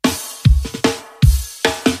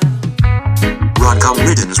Some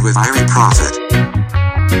rhythms with Irie Prophet.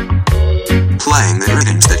 Playing the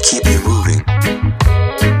rhythms that keep you moving.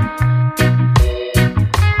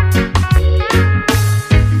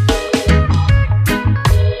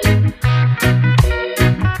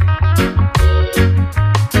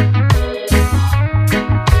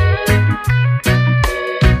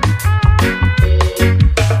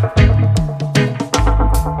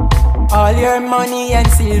 All your money and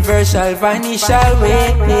silver shall vanish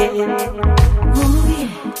away.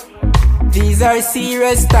 These are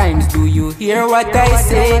serious times, do you hear what I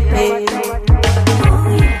say?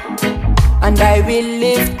 And I will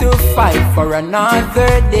live to fight for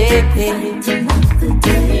another day.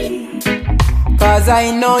 Cause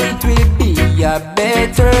I know it will be a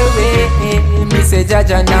better way. Me say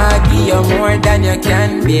Jaja nah give you more than you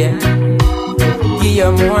can bear. Give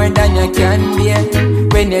you more than you can bear.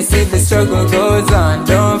 When you see the struggle goes on,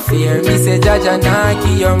 don't fear. Me say Jaja nah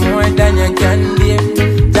give you more than you can bear.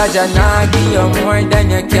 Jaja nah give you more than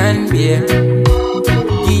you can bear.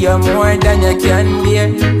 Give you more than you can bear.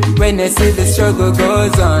 When you see the struggle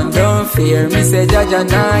goes on, don't fear. Me say Jaja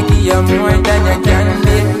nah give you more than you can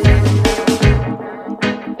bear.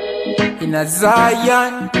 In a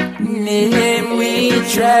Zion name we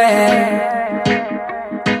tread,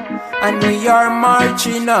 and we are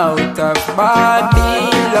marching out of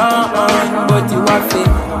Babylon. But you have to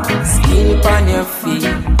skill on your feet,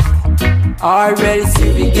 or else you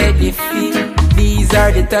will get defeat. These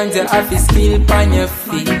are the times you have to skill on your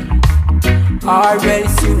feet, or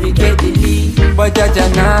else you will get the lead. But Jaja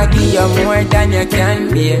nah give you more than you can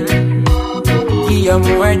bear. Give you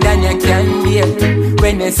more than you can bear.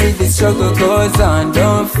 When you see the struggle goes on,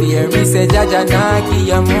 don't fear. Me say Jaja nah give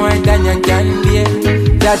you more than you can bear.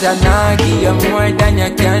 Jaja nah give you more than you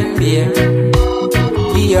can bear.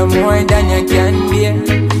 Give you more than you can bear.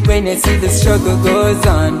 When you see the struggle goes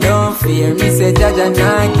on, don't fear. Me say Jaja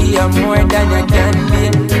nah give you more than you can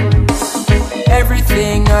bear.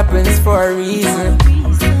 Everything happens for a reason.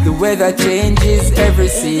 The weather changes every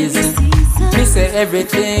season. Me say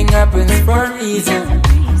everything happens for a reason.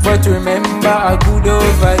 But remember a good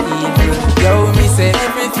over evil. Yo, me say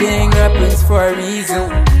everything happens for a reason.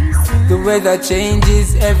 The weather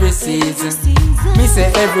changes every season. Me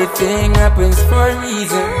say everything happens for a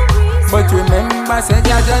reason. But remember, say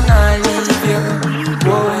Jaja nah leave you.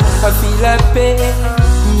 Whoa, I feel a pain,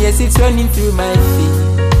 yes it's running through my feet.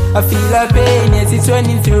 I feel a pain, yes it's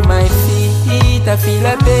running through my feet. I feel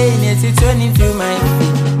a pain, yes it's running through my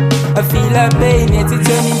feet. I feel a pain, yes it's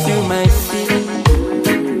running through my feet.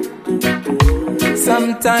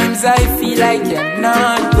 Sometimes I feel I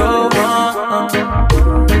cannot go on,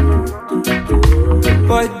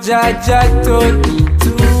 but Jaja told me to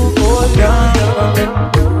hold on.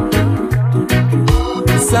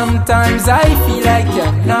 Sometimes I feel I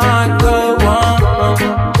cannot go on,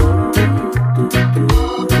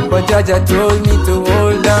 but Jaja told me to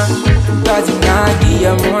hold on. Cause he nah give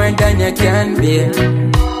you more than you can bear.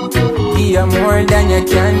 Give you more than you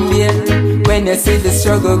can bear. When you see the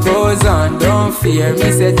struggle goes on, don't fear.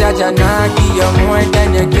 Me say Jaja nah give you more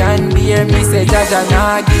than you can bear. Me say Jaja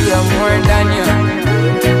nah give you more than you.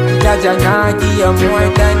 Jaja nah give you more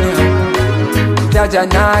than you. Jaja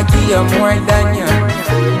nah give you more than you.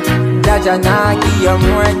 Jaja nah give you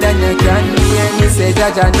more than you can bear. Me say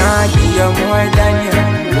Jaja nah give you more than you.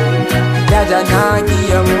 Jaja nah give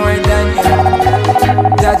you more than you.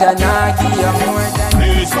 Jaja nah give you more than you.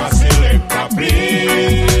 Please, my selector,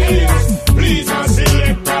 please. Please, my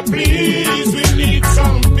selector, please. We need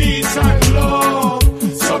some peace and love.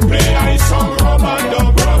 So play I some rubber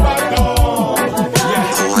dub, rubber dub. Yeah.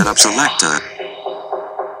 Pull it up, selector.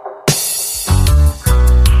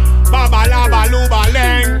 Baba laba luba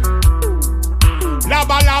leng.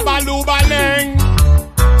 Laba laba luba leng.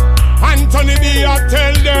 Anthony B, I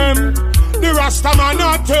tell them. The Rasta man, I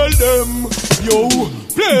tell them. Yo,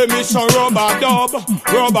 play me some rubber dub,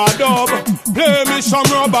 rubber dub. Play me some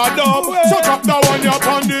rubber dub. So drop the one up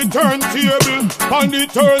on the turntable, on the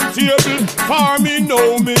turntable. For me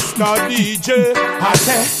no Mr. DJ. I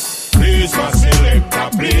say, please my selector,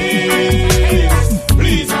 please.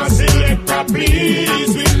 Please my selector,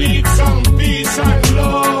 please. We need some peace and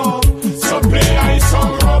love. So play I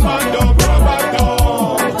some rubber dub, rubber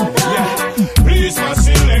dub. Yeah, please my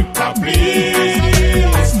selector, please.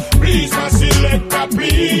 Please my selector,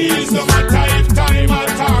 please. No matter if time or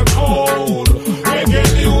cold, reggae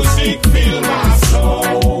music fill my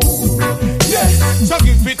soul. Yeah, so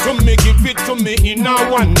give it to me in a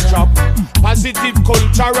one drop. Positive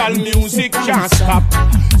cultural music can't stop.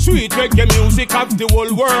 Sweet reggae music of the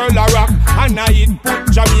whole world a rock. And I it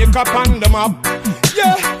put Jamaica on the map.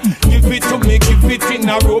 Yeah, give it to me in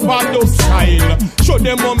a rubber dub style. Show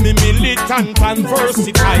them how me militant and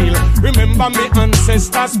versatile. Remember me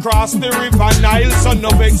ancestors crossed the river Nile. So no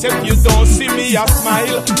vex if you don't see me a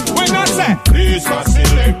smile. When I say, please my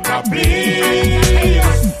selector,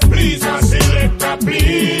 please. Please my selector,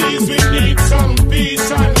 please. We need some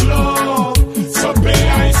peace and love. So play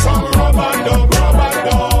I some rubber dub.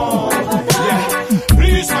 Yeah.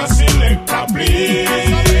 Please my selector,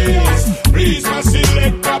 please. Please my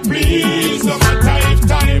selector, please. No matter if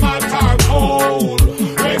time or cold,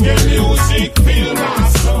 reggae music fill my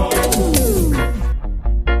soul.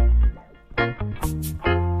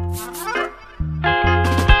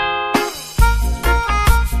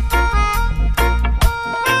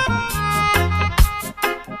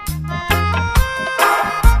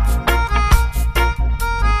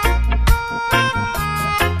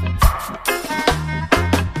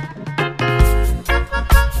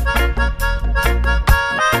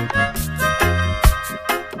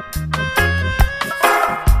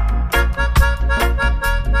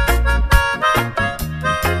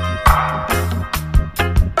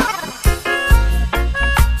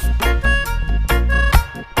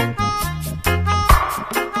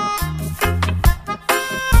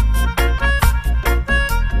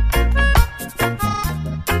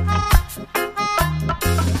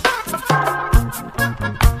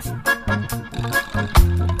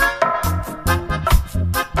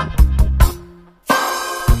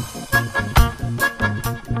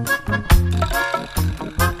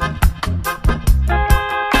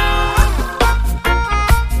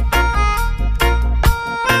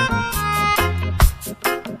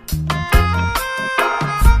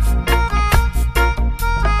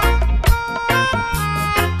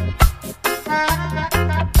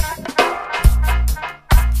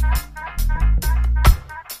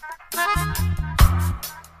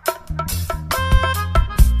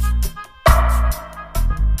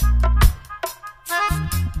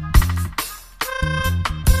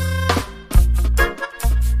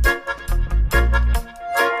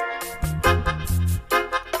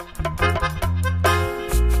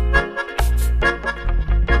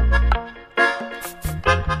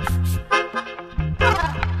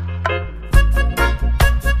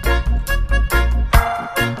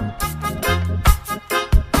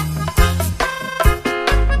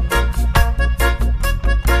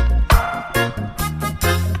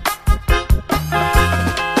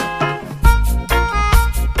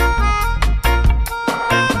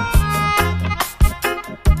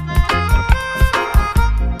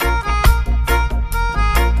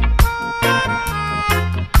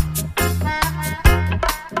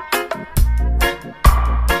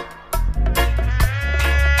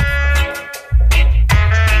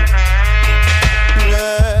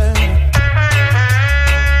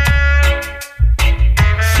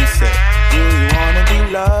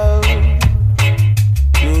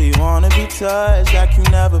 touch like you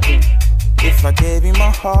never been. If I gave you my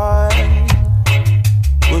heart,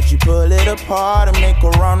 would you pull it apart and make a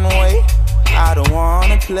runway? I don't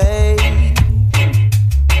wanna play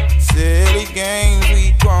silly games,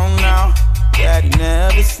 we grown now. Daddy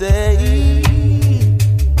never said.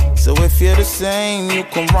 So if you're the same, you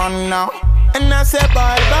can run now. And I said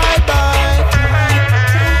bye, bye, bye.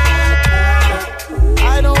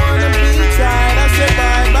 I don't wanna be tired. I said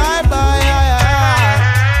bye, bye, bye.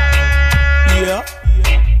 Yeah.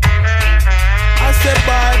 I said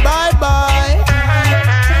bye, bye, bye.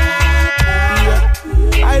 Yeah.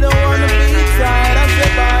 I don't wanna be tired. I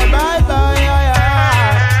said bye, bye, bye.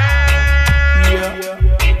 Yeah.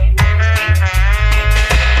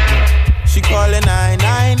 She calling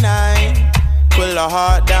 999. Pull her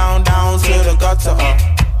heart down, down to the gutter.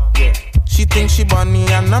 She thinks she Bonnie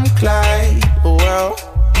and I'm Clyde. Oh well,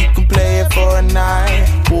 you can play it for a night.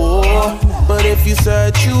 Oh, but if you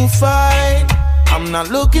search, you find I'm not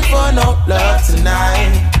looking for no love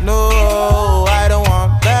tonight. No, I don't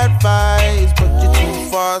want bad vibes, but you're too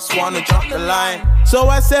fast, wanna jump the line. So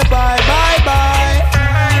I said bye, bye, bye.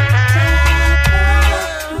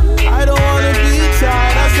 I don't wanna be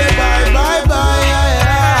tired. I said bye, bye, bye.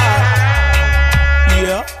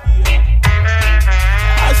 Yeah.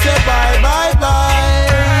 I said bye, bye, bye.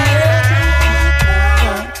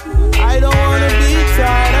 I don't wanna be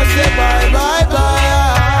tired. I said bye, bye, bye.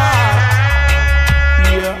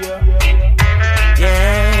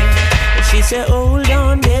 Yeah. She said, hold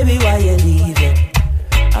on, baby, why you leaving?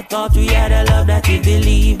 I thought we had a love that we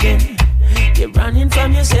believed in. You're running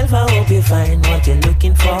from yourself, I hope you find what you're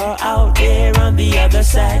looking for out there on the other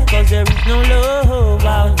side. Cause there is no love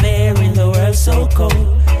out there in the world so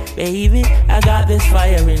cold. Baby, I got this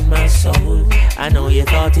fire in my soul. I know you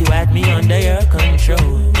thought you had me under your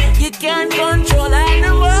control. You can't control, I know.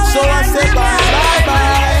 So I say bye, bye,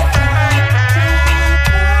 bye.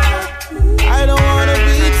 I don't wanna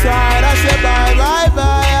be tired. I say bye, bye,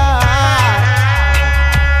 bye.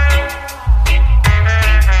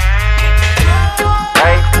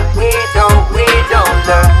 Hey, we don't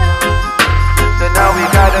learn. So now we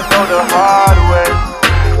gotta go the hard way.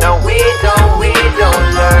 No, we don't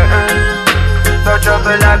learn. So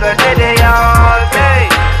trouble like a day all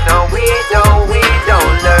day. No, we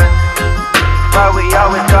don't learn. But we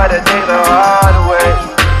always gotta take the hard way.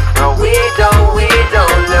 No, we don't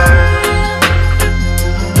learn.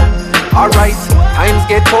 Alright, times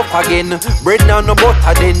get tough again. Bread now no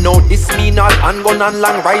butter then. No this mean all handgun and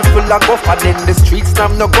long rifle a go for then. The streets now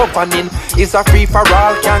no governing. It's a free for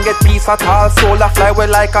all, can't get peace at all. Soul a fly well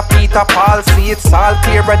like a Peter Paul. See it's all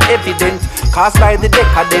clear and evident. Caused by the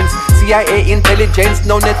decadence. CIA intelligence,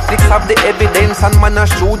 now Netflix have the evidence. And man a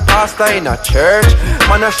shoot pastor in a church.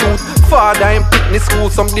 Man a shoot father in picnic school.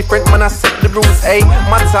 Some different man a set the rules. Hey,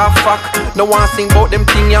 matter of fact, no one sing about them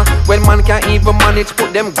thing ya. When man can't even manage,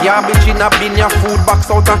 put them garbage in a bin ya. Food box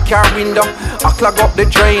out a car window, I clog up the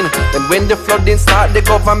drain. Then when the flooding start, the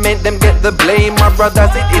government them get the blame. My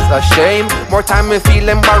brothers, it is a shame. More time we feel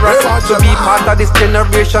embarrassed to be part of this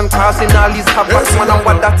generation, causing all these havoc. Man, and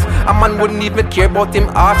what that a man wouldn't even care about him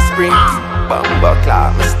offspring. Bumble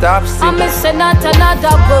clap, me stop singing. I'm missing not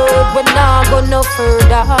another word, we're not go no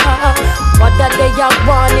further. What that they are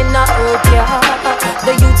born in the earth, yeah.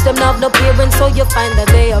 The youths them have no parents, so you find that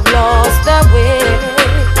they have lost their way.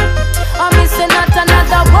 I'm missing not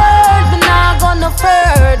another word, we're not go no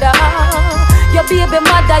further. Your baby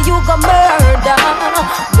mother, you go murder.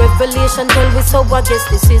 Revelation tell me so, I guess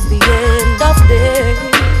this is the end of day.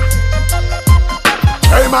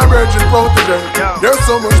 Hey, my virgin protege, there's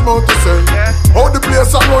so much more to say. How the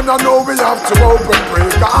place I run, I know we have to open pray.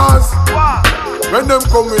 Cause when them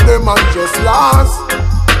come with them and just last,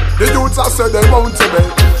 the youths I say they won't obey.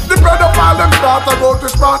 The bread of all them start to go to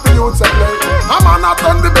smart the youths and play. I'm not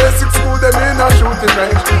on the basic school, them in a shooting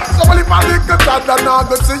range. So if I lick a tad, then I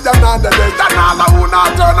go see another day. Then all I who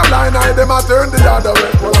not turn a blind eye, them I turn the other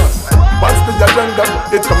way. What's the agenda?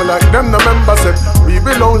 It's coming like them, the members said. We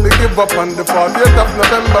will only give up on the 40th of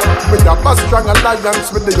November. We have a strong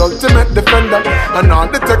alliance with the ultimate defender. And all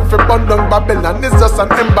the tech for Bundle Babylon is just an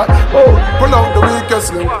ember. Oh, pull out the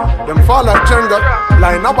weakest link. Them fall like Jenga.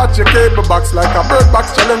 Line up watch your cable box like a bird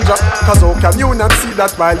box challenger. Cause how can you not see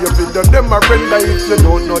that while you video them a render? If you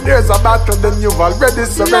don't know there's a battle, then you've already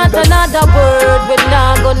surrendered. Not another word, we're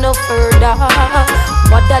not go no further.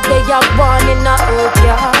 What that they are born in the earth,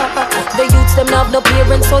 yeah. The youths them have no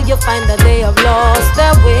parents, so you find that they have lost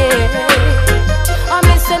their way. I'm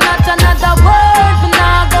missing not another word, we're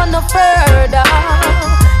not go no further.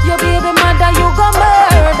 Your baby mother, you go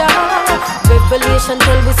murder. Revelation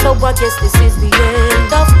tell me so, I guess this is the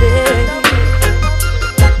end of day.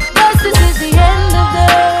 Yes, this is the end of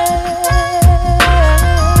day.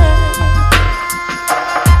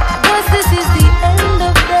 Yes, this is the end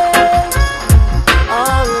of day.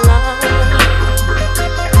 All right.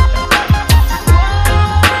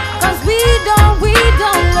 Cause we don't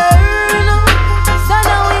learn. So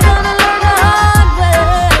now we gonna learn the hard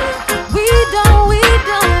way. We don't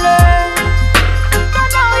learn. So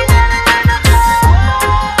now we gonna learn the hard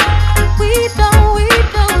way. We don't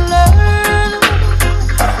learn.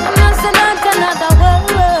 And that's another word.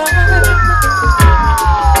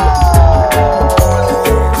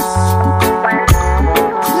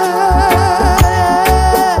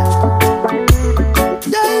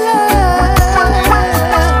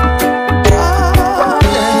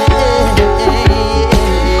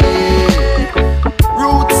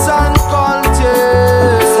 Roots and culture.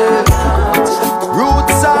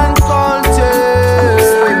 Roots and culture.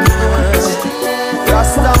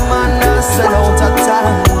 Rasta man a sell out a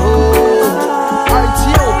time. Oh,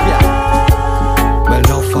 Ethiopia. Well,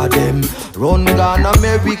 enough of them run Ghana,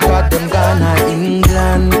 America, them Ghana,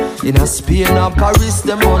 England. In a Spain or Paris,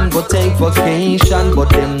 them on go take vacation, but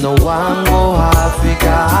them no one go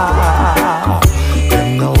Africa.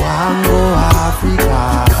 Them no one go Africa.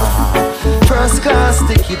 First class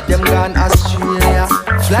ticket, them gone Australia.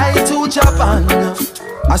 Fly to Japan.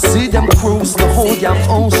 I see them cruise the whole damn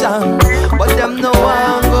ocean, but them no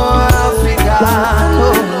one go Africa.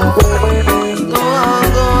 No one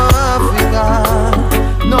go Africa.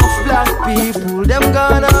 No black people, them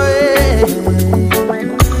gone away.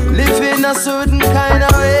 Live in a certain kind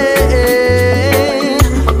of way.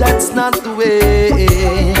 That's not the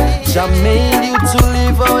way Jah made you to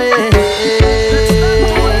live away.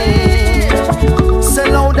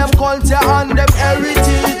 Sell out them culture and them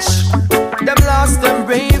heritage. Them lost them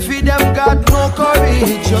bravery, them got no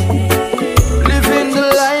courage. Living the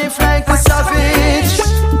life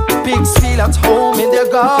at home in their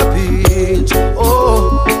garbage.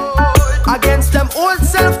 Oh, against them old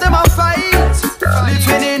self, them a fight.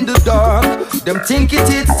 Living in the dark, them think it's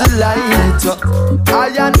the light. I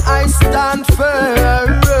and I stand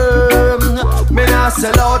firm. Me not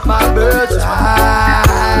sell out my birthright.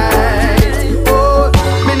 Oh,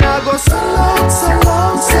 me not go sell out, sell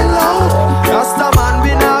out, sell out. Rasta man,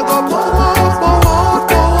 we not go bow out, bow out,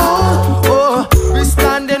 bow out. Oh, we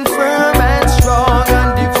standing firm and strong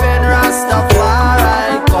and defend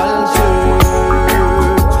Rastafari culture.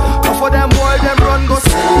 Now for them boy, them run go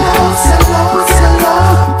sell out, sell out, sell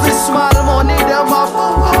out. For small money, them a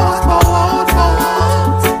bow out, bow out, bow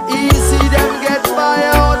out. Easy, them get buy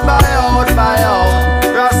out, buy out, buy out.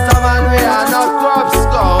 Rasta man, we are not crop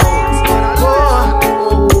scouts.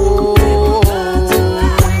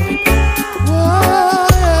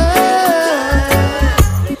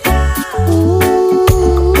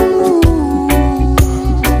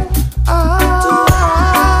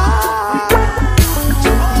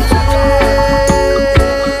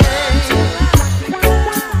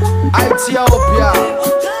 Ethiopia,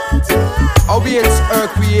 albeit her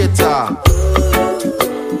creator,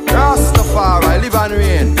 Rastafari, live and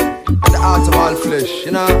reign in the heart of all flesh,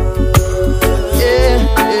 you know. Yeah,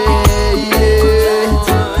 yeah, yeah.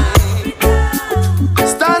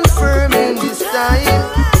 Stand firm in this time,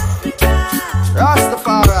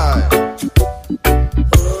 Rastafari.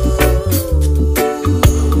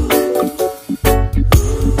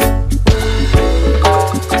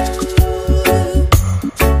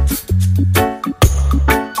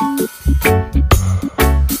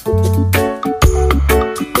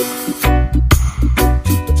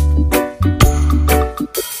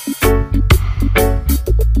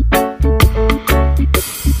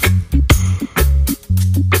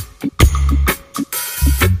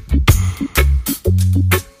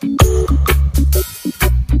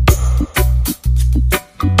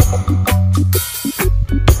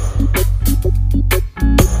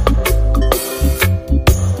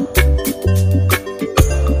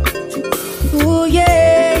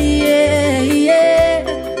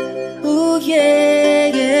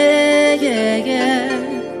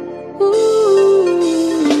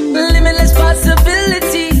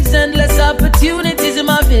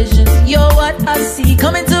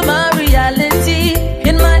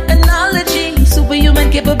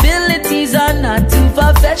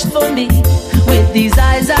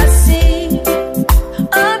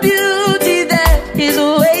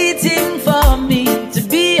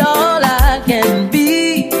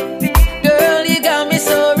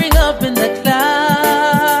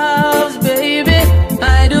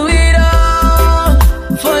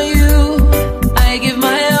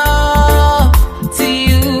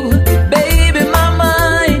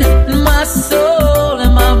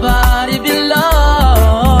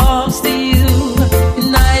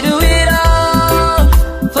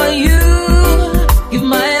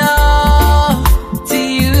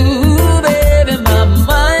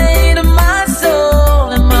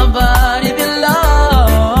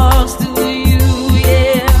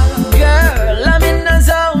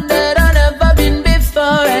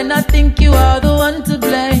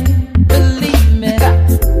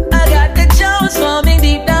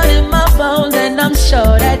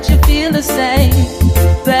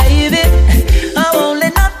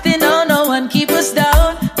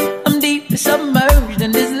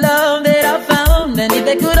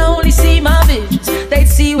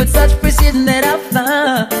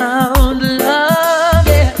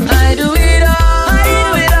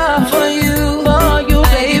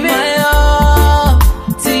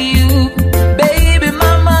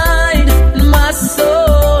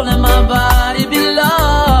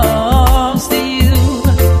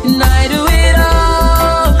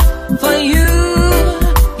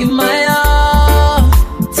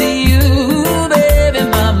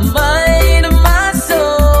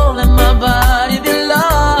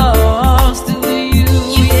 To you.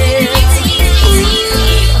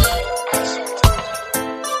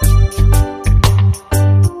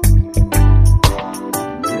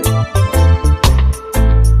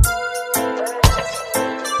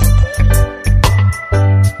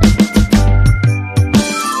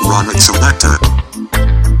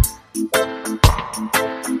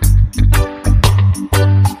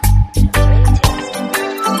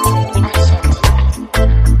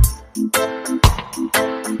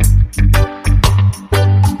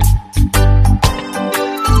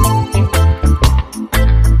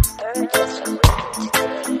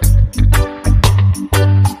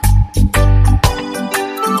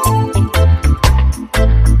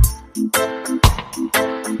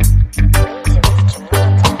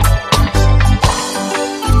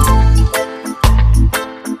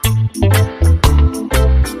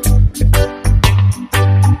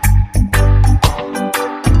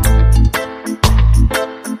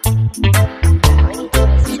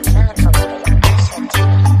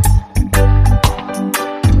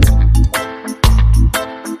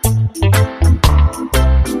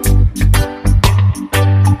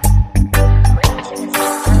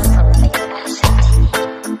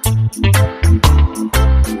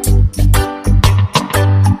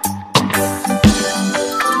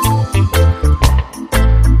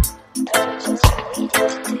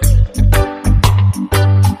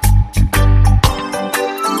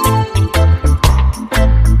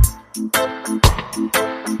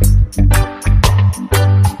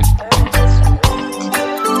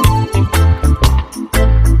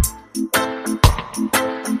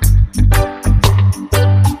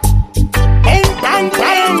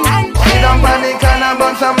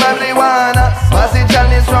 some marijuana. Pass the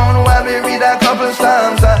chalice round while we read a couple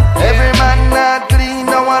psalms. Every man not clean,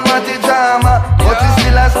 no one want the drama, but we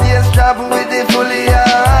still a stay strapped with the fully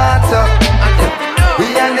heart. We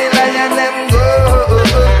and the lion them go.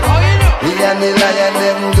 We and the lion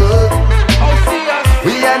them go.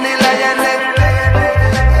 We and the lion them.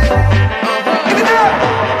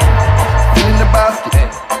 Fill in the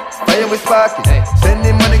basket, fire we spark it. Send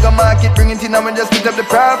the money go market, bring it in and we just pick up the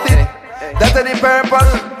profit. That's the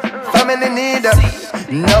purpose, family need us.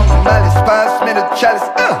 No malice, pass me the chalice.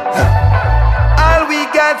 All we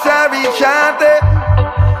got to reach out there.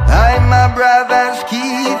 I'm my brother's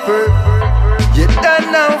keeper. You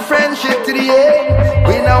done now friendship to the end.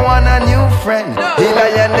 We don't want a new friend. The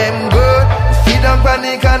lion them good. Sit down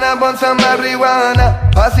panic and a bun some marijuana.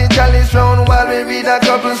 Pass the chalice round while we read a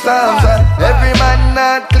couple psalms. Every man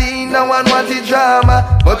not clean, no one want the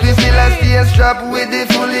drama, but we still a stay strapped with the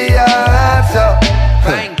fully heart. So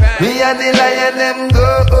we and the lion them go.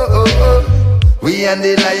 We and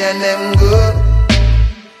the lion them go.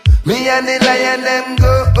 Me and the lion them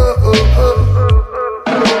go.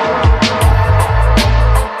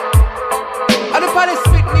 And the palace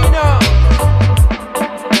fit me now.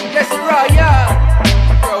 Yes, right, yeah.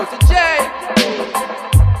 Bro, to J.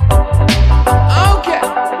 Okay.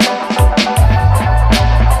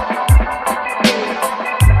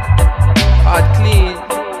 Hard clean.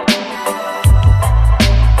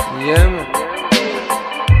 Yeah, man.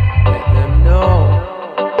 Let them know.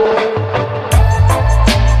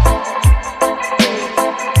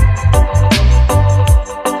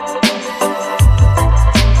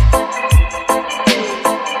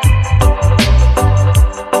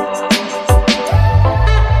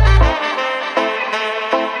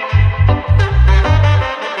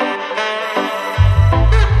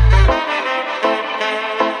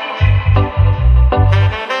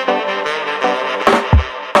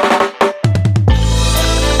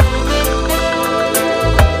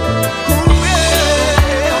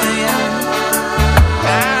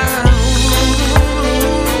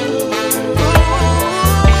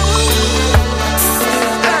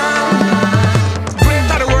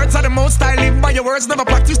 Never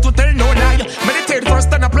practice to tell no lie. Meditate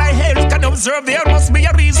first and apply. Hey, look and observe. There must be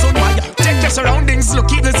a reason why. Check your surroundings, look,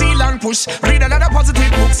 keep the zeal and push. Read a lot of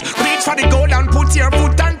positive books. Reach for the goal and put your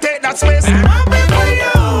foot and take that space. I'm happy for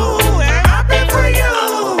you. I'm happy for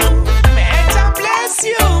you. May God bless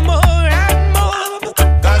you more and more.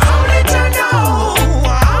 Cause only to know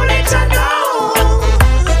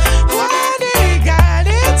what they got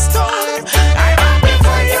in store. I'm happy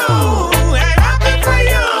for you. I'm happy for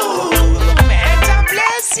you.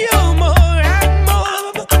 Bless you more and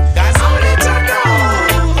more. Cause only to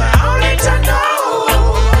know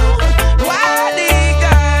what they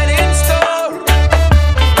got in store.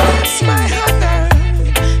 It's my honor,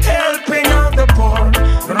 helping out the poor.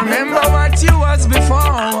 Remember what you was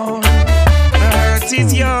before. The hurt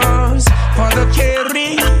is yours for the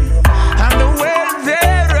caring, and the wealth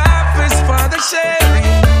thereof is for the sharing.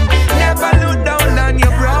 Never look down on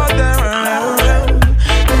your brother.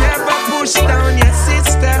 Never push down your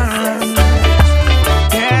sister.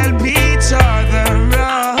 Help each other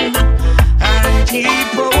up and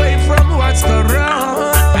keep away from what's the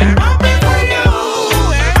wrong. I'm happy for you.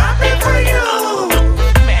 I'm happy for you.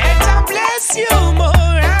 May God bless you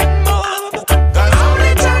more and more. Cause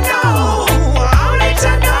only to know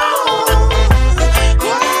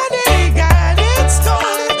what they got in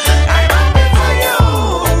store. I'm happy for you.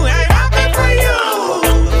 I'm happy for you.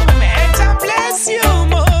 May God bless you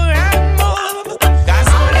more.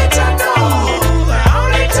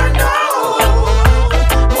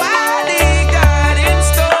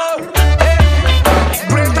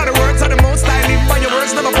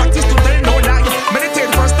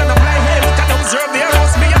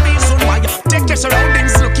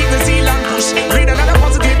 Surroundings, look, keep the zeal and push. Read a lot of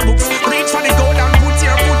positive books. Reach for the goal and put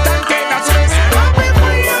your foot and take that space. I'm happy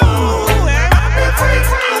for you. I'm happy for you.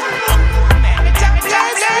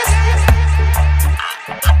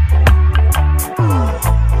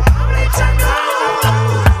 Only to know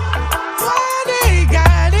what they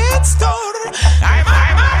got in store.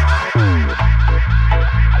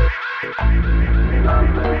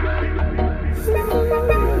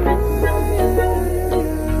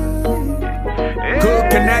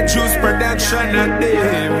 Coconut juice production at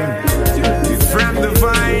them. From the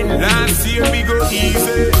vine, last year we go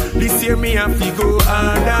easy. This year me have to go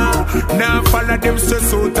harder. Now follow them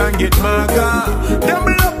stress out and get maga.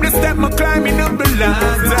 Double up the step, me climbing up the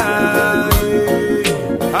ladder.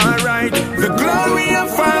 Alright, the glory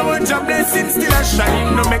of our job blessings still a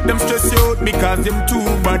shine. No make them stress you out because them too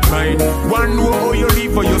bad mind. One know how you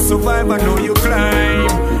live or you survive and how you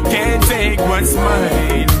climb. what's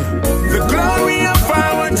mine. The glory of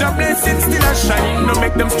our job blessings still a shine. No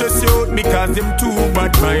make them stress you out because them too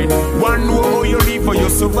bad mind. One know how you live or you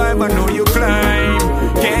survive and how you climb.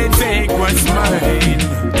 Can't take what's mine.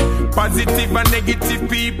 Positive and negative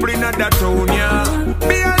people in other town, yeah.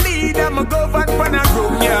 Be a leader, I'm a govern pan a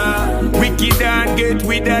ground, yeah. Wicked and get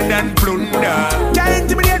withered and plunder. Can't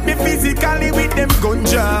intimidate me physically with them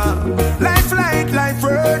gunja. Life light, life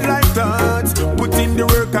word, life thoughts. Put in the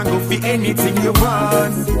work and go for anything you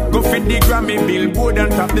want. Go for the Grammy, Billboard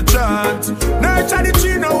and top the chart. Nurture the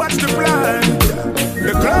tree, now watch the plant.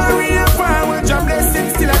 The glory of our job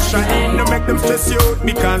blessings still a shine. No make them stress you out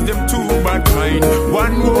because them too bad mind.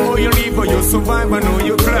 One more you live or you survive and how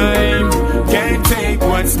you climb. Can't take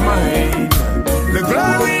what's mine. The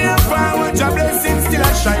glory of our job blessings still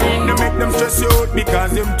a shine. No make them stress you out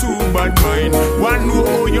because them too bad mind. One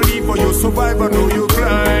more you live or you survive and how you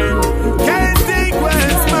climb. Can't take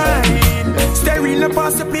what's mine. Sterile and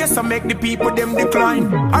pass the place and make the people them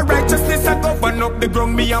decline. Our righteousness I govern up the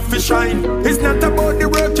ground, me have to shine. It's not about the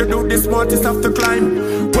work you do, the smartest have to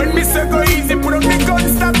climb. When me say go easy, put up the gun,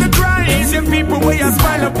 stop the grind. Easy people where you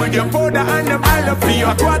smile up with your powder and them I love for you.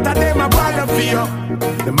 A quarter them a ball for you.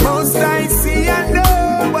 The most I see and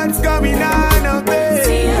know what's going on out there.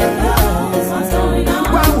 See and know what's going on.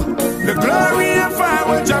 Wow, the glory of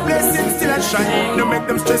our job blessings still a shine. Don't make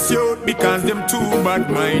them stress you out because them too bad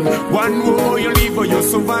mind. One more you live or you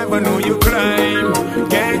survive and how you climb.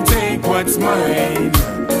 Can't take what's mine.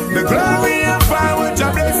 The glory of our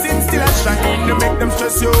job blessings still a shine. Don't make them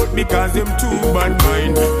stress you out because them too bad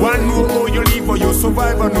mind. One more you live or you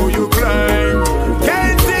survive and how you climb.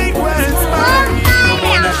 Can't take what's mine. Le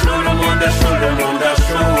monde est chaud, le monde est chaud, le monde est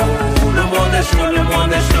chaud, le monde est chaud, le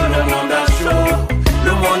monde est chaud,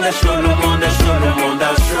 le monde est chaud, le monde est chaud, le monde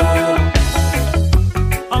est chaud.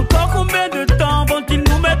 Encore combien de temps vont-ils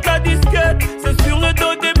nous mettre la disquette? C'est sur le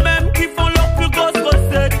dos des mêmes qui font leur plus grosse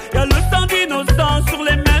recette. Y'a le sang d'innocents sur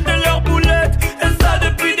les mains de leurs boulettes, et ça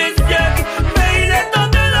depuis des siècles. Mais il est temps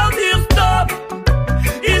de leur dire stop.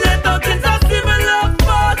 Il est temps qu'ils assument leur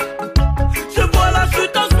faute. Je vois la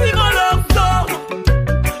chute en suivant leur sort.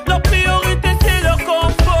 Leur priorité c'est leur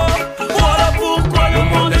confort. Voilà pourquoi le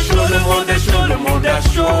monde est chaud, le monde est chaud, le monde est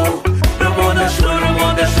chaud. Le monde est chaud, le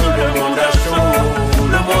monde est chaud, le monde est chaud.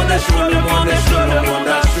 Le monde est chaud, le monde est chaud, le monde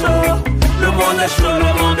est chaud. Le monde est chaud,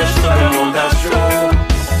 le monde est chaud, le monde est chaud.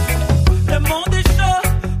 Le monde est chaud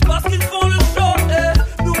parce qu'ils font le show et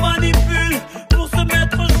nous manipulent pour se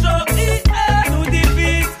mettre au show. Nous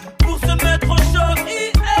divisent pour se mettre au show.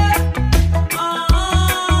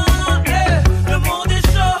 Le monde est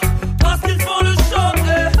chaud parce qu'ils font le show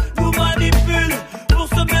et nous manipulent pour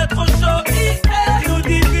se mettre au show. Nous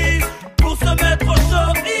divisent pour se mettre au show.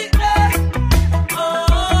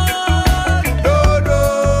 Dodo,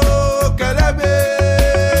 Kelebe,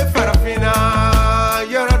 Farafina,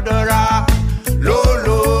 Yorodora.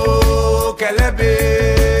 Lolo, Kelebe,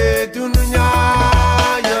 Dununya,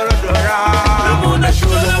 Yorodora. Le monde est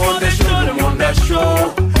chaud, le monde est chaud, le monde est chaud.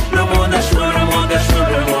 Le monde est chaud, le monde est chaud,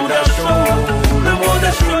 le monde est chaud. Le monde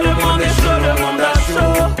est chaud, le monde est chaud, le monde est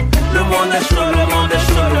chaud. Le monde est chaud, le monde est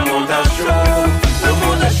chaud, le monde est chaud. Le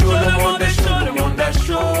monde est chaud, le monde est chaud, le monde est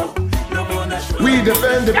chaud. Le monde est chaud. We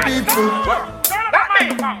defend the people.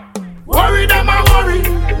 Worry them a worry.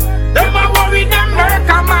 Them a worry, them work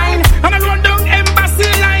a mine. And I run down embassy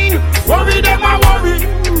line. Worry them a worry.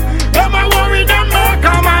 Them a worry, them work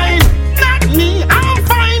a mine. Not me, I'm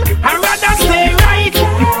fine. I'd rather stay right.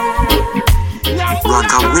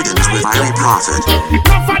 Rock on rhythms with Irie Prophet.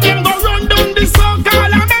 Enough of them go run down the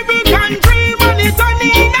so-called American dream and it's only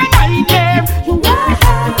in a nightmare.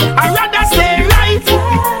 I'd rather stay right.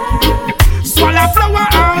 Swallow flower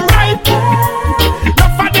and ripe.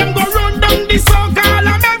 Enough of them go run down the so-called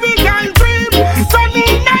American dream. It's only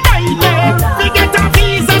in a nightmare. We get a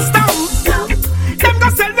visa stamp. Them go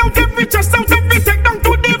sell out every chest out, every take down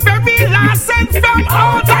to the very last cent from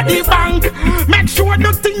out of the bank. Make sure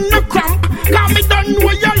the thing no cramp. Cause me don't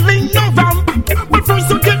know your link no vamp. But first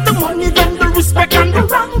you get the money, then the respect and the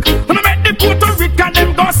rank. And I make the Puerto Rican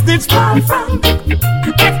them go snitch far from.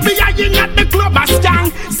 FBI in at the club a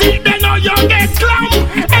scan. See they know you get clown.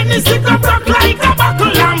 Any cigar rock like a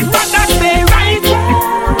buckle lamp. Rather stay right.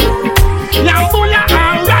 Yambula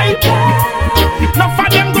and right. Enough of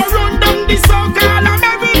them go run down the so-called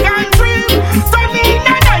American dream. Turn in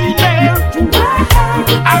a nightmare.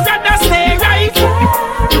 I'd rather stay right.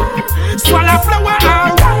 Swallow flower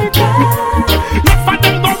and right. Enough of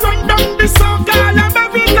them go run down the so-called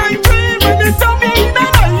American dream. And it's turn in a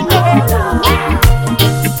nightmare.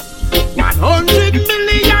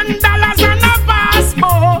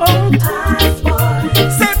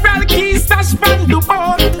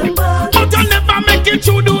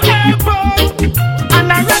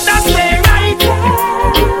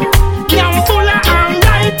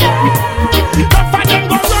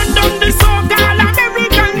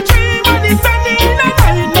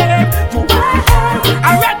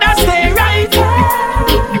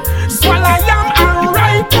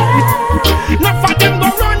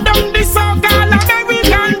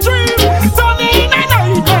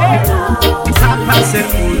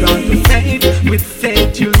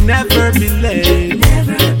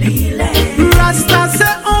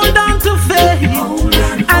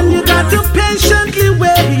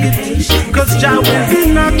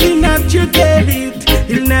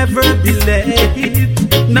 never be late.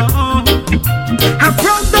 No, I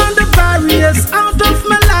broke down the barriers out of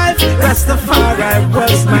my life. Rastafari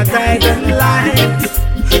was my guiding light.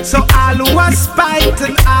 So all who are spite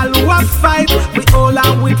and all who are fight, we all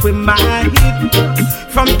are with might.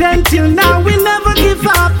 From then till now we never give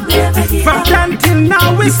up. From then till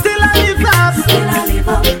now we still live up.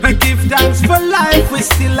 And give thanks for life, we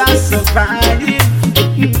still are survive.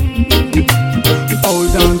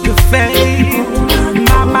 Hold on to faith.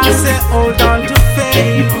 Mama say hold on to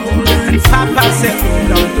faith. And Papa say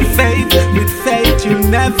hold on to faith. With faith you'll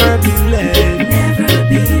never be late.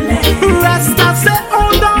 Rasta say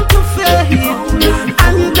hold on to faith.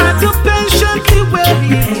 And you got to patiently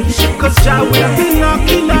wait. Cause Jah will be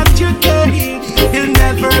knocking at your gate. He'll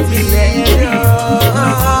never be late.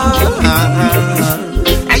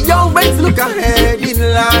 I always look ahead in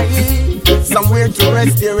life, somewhere to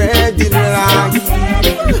rest your head in life.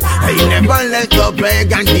 I never let go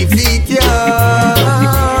beg and defeat you.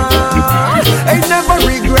 I never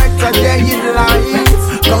regret a day in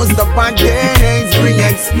life, cause the bad days bring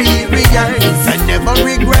experience. I never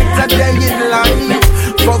regret a day in life,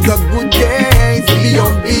 for the good days be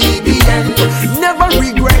obedient. Never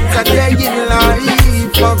regret a day in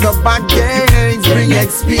life, for the bad days bring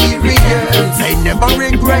experience. I never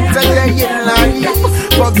regret a day in life,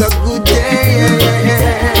 for the good days.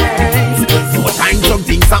 So time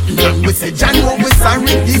something happen and we say John, what we sorry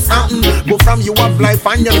this happen. But from you have life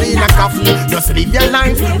and you're in a coffin. Just live your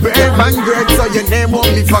life brave and great, so your name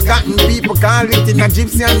won't be forgotten. People call it in a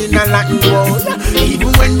gypsy and in a Latin world.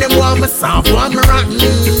 Even when they want me soft, want me rotten,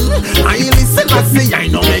 I listen and say I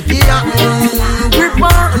know make it happen. Grip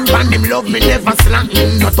on, and him love me never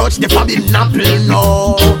slacken. No touch the forbidden apple,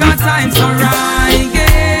 no. Got times so right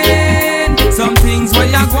again. Some things where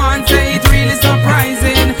you go and say it really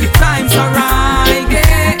surprising. Times so right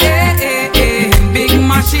again. Big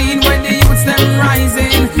machine when the youths them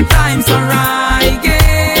rising. Times so right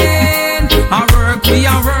again. Our work we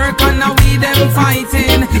are work and now we them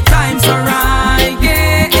fighting. Times so right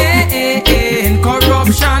again.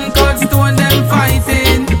 Corruption, cut stone them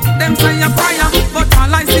fighting. Them say a prayer, but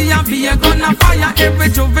all I see a be a gun a fire. Every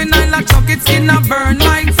juvenile a chuck its skin a burn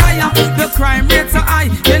like fire. The crime rates are high,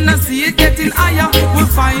 then I see it getting higher. We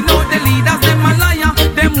find out the leaders them a liar.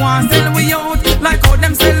 Them want sell we out like how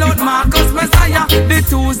them sell out Marcus Messiah. The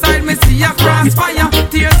two side me see a crossfire.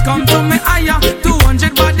 Tears come to me higher.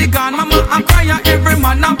 200 bodyguard mama a crier. Every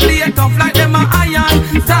man a play tough like them a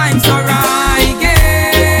iron. Times are right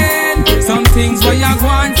again. Some things where you go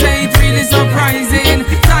and say it really surprising.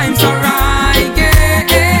 Times are right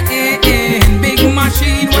again. Big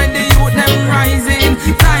machine when the youth them rising.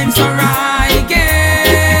 Times are right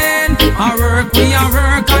again. Our work we are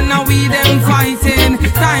work and now we them fighting.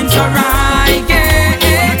 Times are right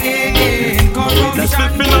again. Corruption.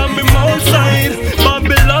 Slipping on me outside.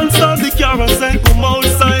 Babylon start the carousel come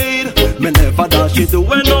outside. Me never dash it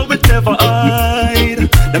when no we never hide.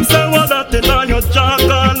 Them say what that in on your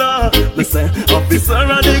jackal. Me say officer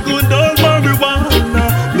and the good old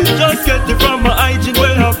marijuana. Me just get it from my hygiene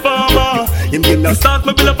where a farmer. Him give me start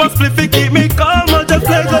me build up a spliff to keep me calm. I just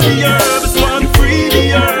play go the herbs man, free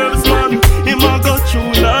the herbs man. Him a go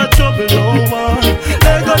through not trouble no one.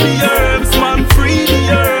 Let go the herbs man, free the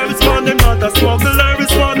herbs man. Them not a smuggler,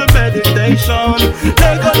 it's for the meditation.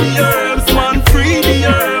 Let go the herbs man, free the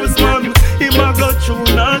herbs man. Him a go through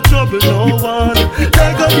not trouble no one.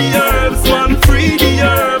 Let go the herbs man, free the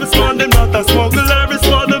herbs man. Them not a smuggler, it's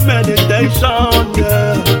for the meditation.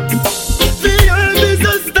 Yeah. The herb is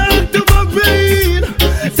a start to my brain.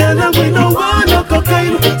 Tell them we no want no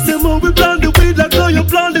cocaine. Say more we plant the weed like how you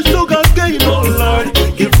plant the sugar cane. Oh Lord,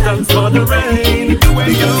 give thanks for the rain. The way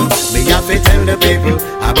you me have to tell the people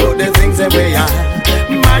about the things that we are.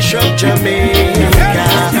 Mash up Jamaica.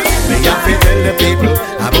 Me have to tell the people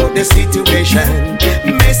about the situation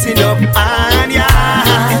messing up Anya.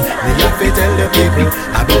 Me have to tell the people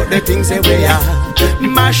about the things that we are.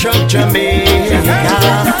 Mash up Jamaica.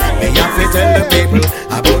 Me have to tell the people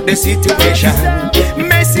about the situation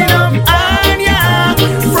messing up Anya.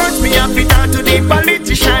 Front me have to talk to the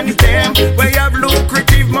politicians them where you have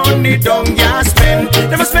lucrative money don't ya spend.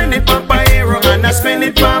 Never spend it on hero and I spend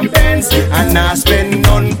it on pence. And I spend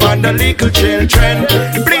none on the little children.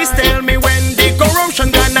 Please tell me when the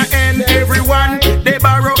corruption gonna end. Everyone they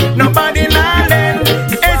borrow, nobody not lend.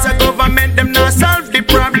 It's a government them not solve the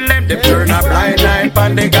problem. Them turn a blind eye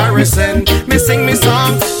on the garrison. Me sing me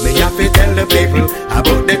song. Me have to tell the people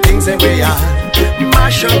about the things that we are.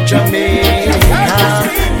 Mash up Jamaica.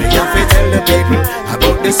 Me have to tell the people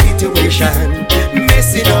about the situation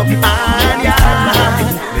messing up Anya.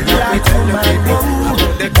 Me have to tell the people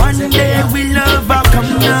about the one day we love our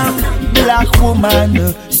community. now. Black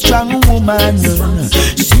woman, strong woman.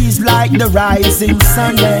 She's like the rising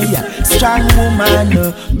sun, strong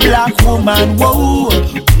woman, black woman. Whoa,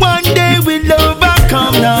 one day we'll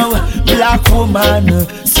overcome now. Black woman,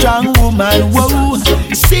 strong woman. Whoa,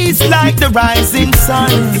 she's like the rising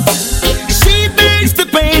sun. She bears the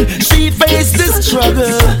pain, she faced the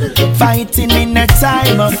struggle, fighting in a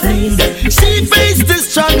time of need. She faced the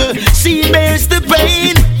struggle, she bears the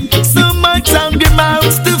pain. So much hungry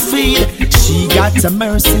mouths to feed. She got a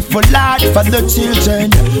merciful heart for the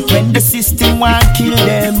children. When the system want kill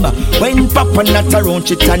them, when Papa not around,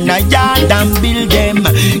 she turn a yard and build them.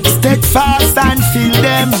 Steadfast and fill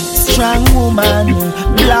them. Strong woman,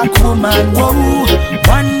 black woman. Whoa,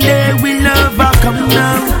 one day we'll overcome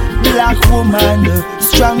now. Black woman,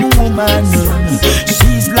 strong woman.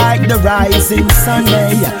 She's like the rising sun,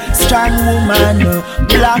 strong woman,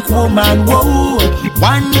 black woman. Whoa,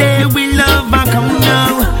 one day we'll overcome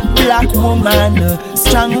now. Black woman,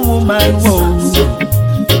 strong woman. Whoa,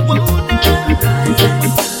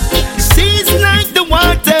 she's like the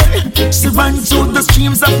water. She runs through the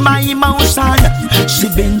streams of my emotion. She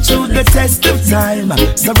been through the test of time.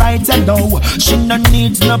 So right now, she no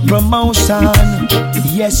needs no promotion.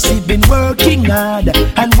 Yes, she been working hard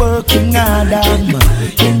and working hard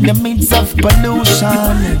in the midst of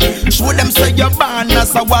pollution. Show them say you're born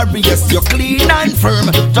as a warrior, you're clean and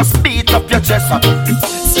firm. Just beat up your chest up.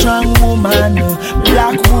 Strong woman,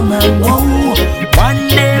 black woman. Whoa, one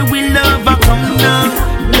day we'll overcome now.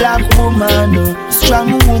 Black woman,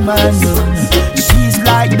 strong woman. She's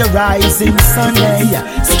like the rising sun,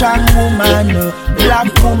 strong woman,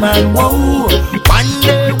 black woman. Whoa, one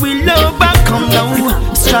day we'll overcome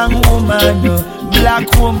now. Strong woman, black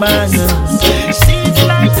woman. She's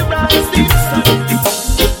like the rising sun.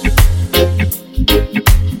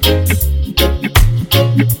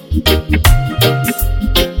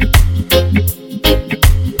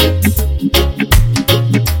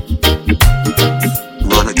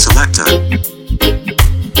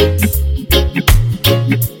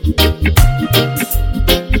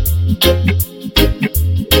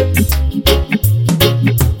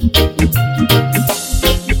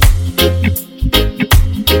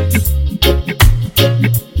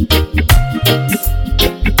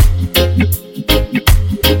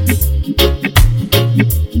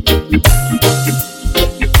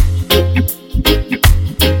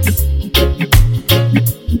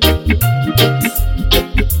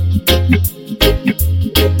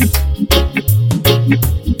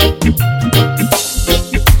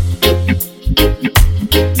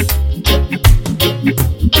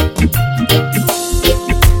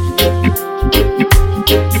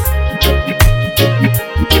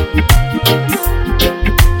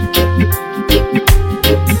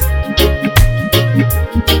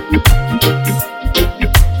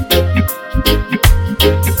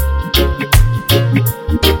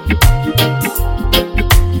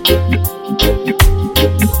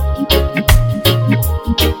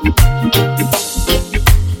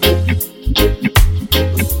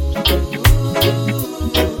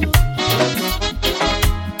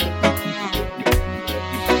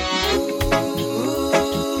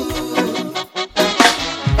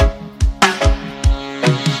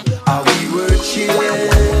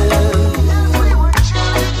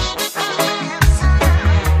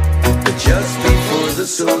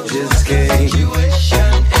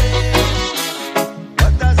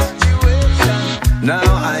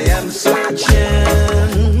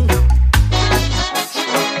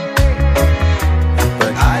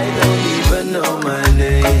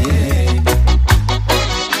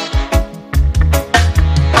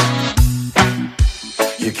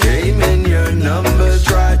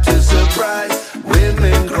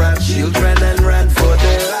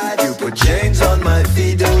 Chains on my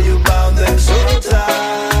feet, oh, you bound them so tight.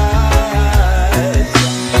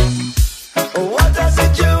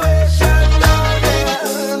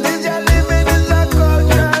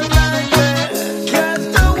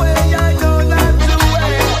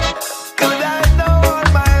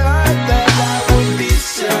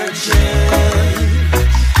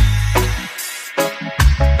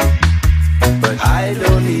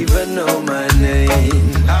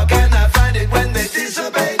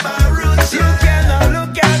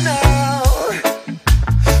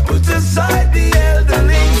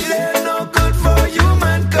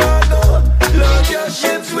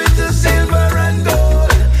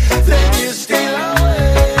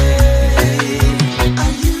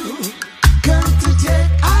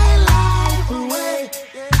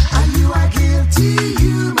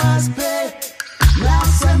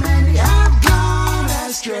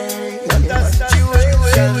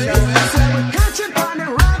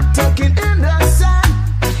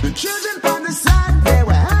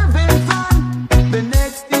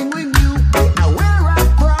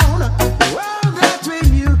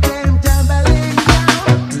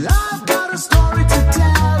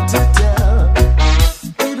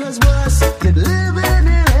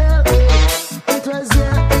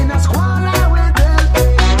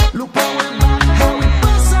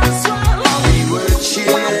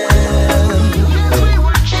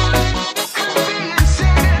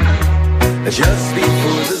 just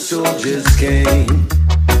before the soldiers came.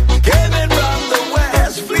 Came in from the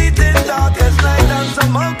west, fleeting darkest night, and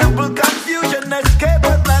some multiple confusion escape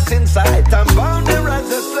was not in sight. I'm bound and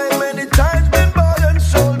as a slave, many times been bought and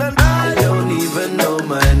sold, and I don't even know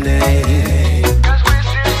my name.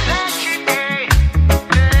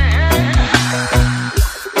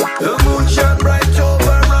 The moon shone bright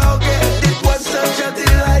over our gate. It was such a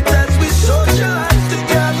delight as we socialized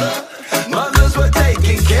together. Mothers were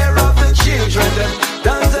taking care of the children, and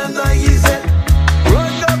dance and the easy.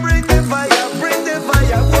 Run the bring the fire,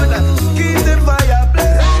 wanna keep the fire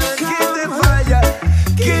blazing,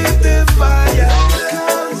 keep the fire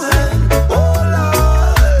blazing. Oh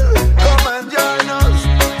Lord, come and join us,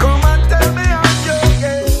 come and tell me how you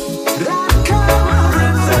get.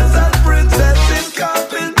 Princes and princesses,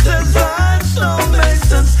 carpenters and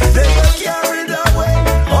stonemasons, they were carried away,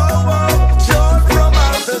 torn from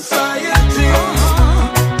our society.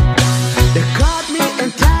 They caught me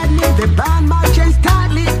and tied me, they bound my chains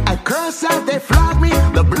tightly. I cursed out, they flogged me,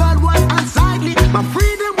 the blood was unsightly. My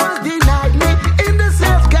freedom was denied me, in the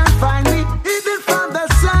cells can't find me. Hidden from the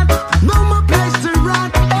sun, no more place to run.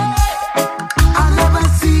 Hey, I never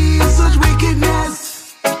see such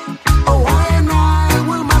wickedness. Oh, I and I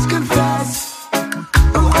will must confess.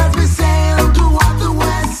 Oh, as we sail toward the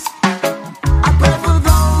west, I pray for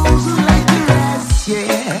those who lay to rest.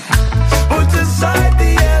 Yeah. Put aside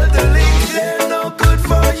the elderly, they're no good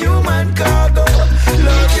for human cargo.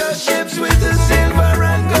 Load your ships with the silver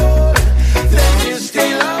and gold, then you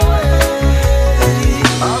steal away.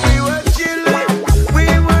 Oh, we were chilling, we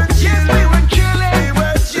were chilling, we were chilling, we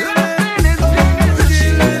were chilling, we were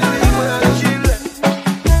chilling, we were chilling,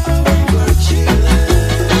 we were chilling,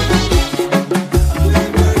 we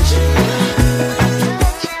were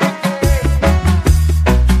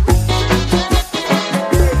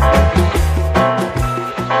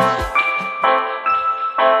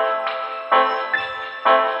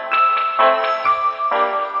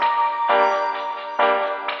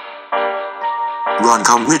Run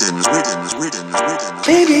come riddance.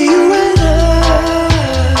 Baby, you and I,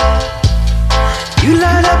 you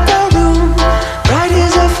light up the room, bright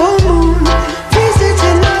as a full moon, visits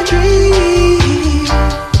in my dream,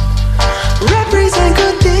 represent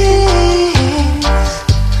good things,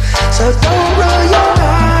 so don't roll your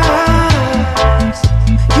eyes,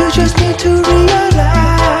 you just need to realize,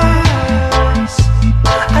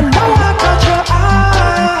 I know I caught your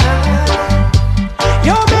eye,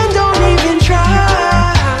 your men don't even try.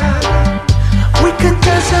 We could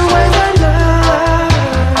dance away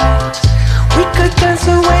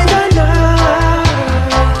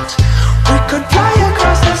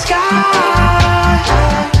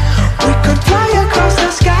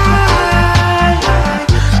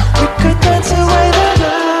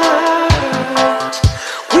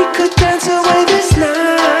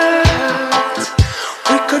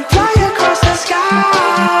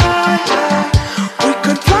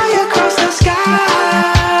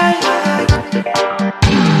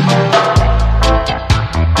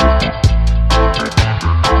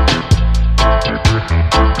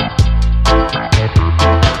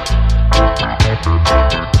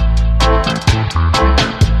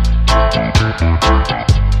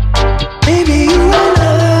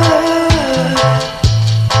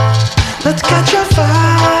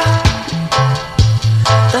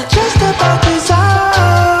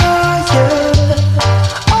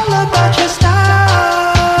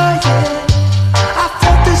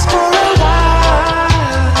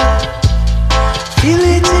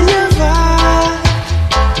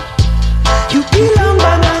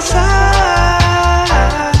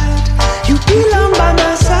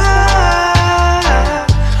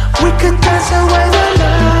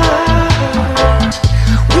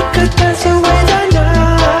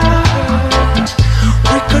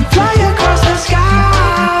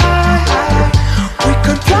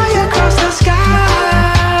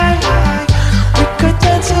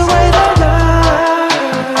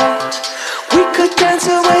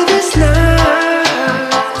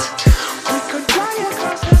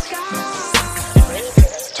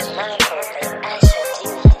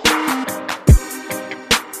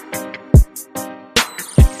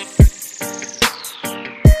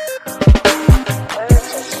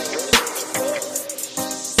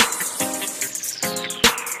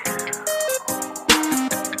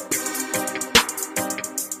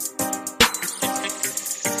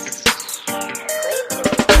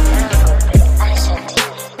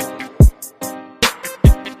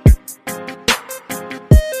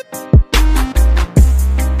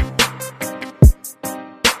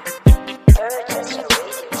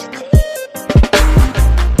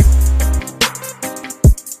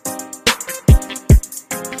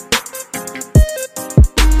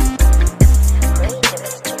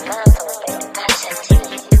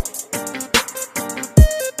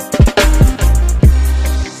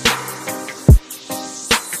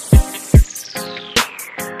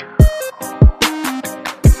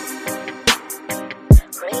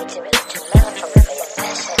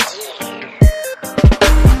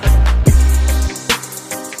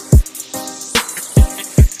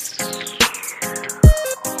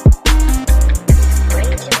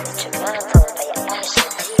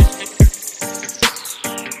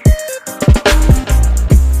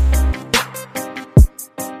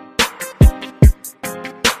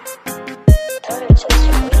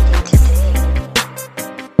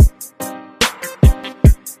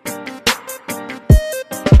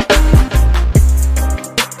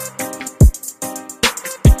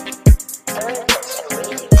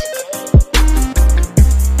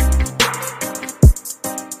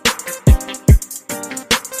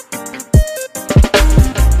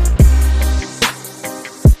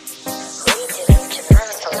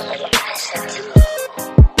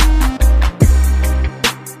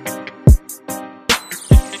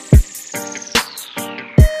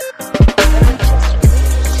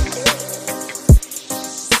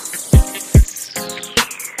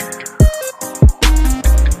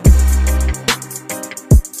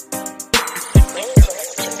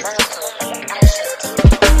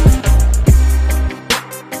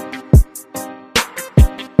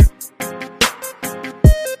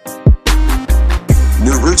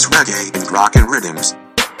reggae and rockin' rhythms.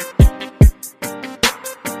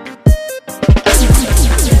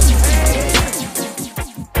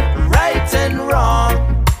 Right and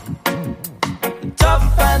wrong,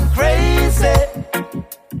 tough and crazy,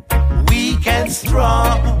 weak and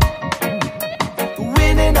strong,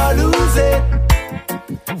 winning or losing,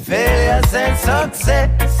 failures and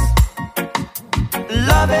success,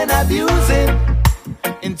 love and abusing,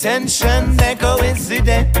 intention and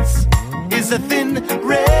coincidence is a thin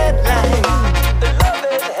red line. Love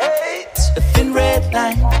and hate, a thin red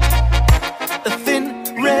line, a thin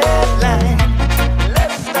red line.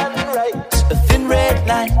 Left and right, a thin red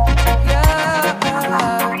line. Yeah.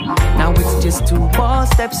 Now it's just 2 more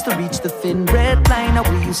steps to reach the thin red line. Now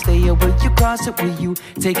will you stay or will you cross it? Will you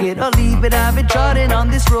take it or leave it? I've been trotting on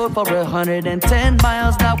this road for 110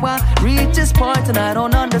 miles. Now I reach this point and I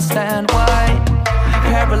don't understand why.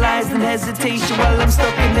 Paralyzed in hesitation while I'm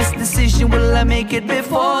stuck in this decision. Will I make it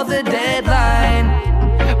before the deadline?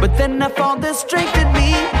 But then I found the strength in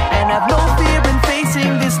me, and I've no fear in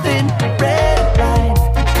facing this thin red line.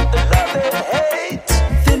 Love and hate,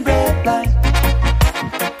 thin red line,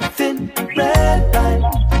 thin red line.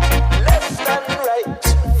 Left and right,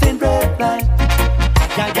 thin red line.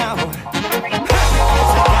 Ya ya,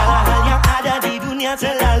 segala hal yang ada di dunia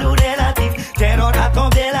selalu relatif. Teror atau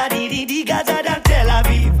bela diri di Gaza dan Tel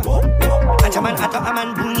Aviv. Ancaman atau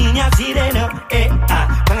aman bunyinya sirene.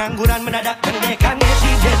 Pengangguran mendadak pendekar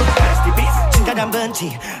netizen. Garis tipis, cinta dan benci,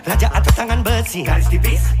 raja atau tangan besi. Garis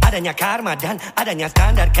tipis, adanya karma dan adanya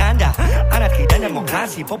standar ganda. Anarki dan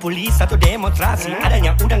demokrasi, populis atau demonstrasi.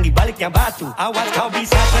 Adanya udang di baliknya batu, awas kau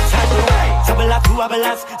bisa tersandung.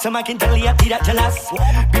 11-12 semakin terlihat tidak jelas.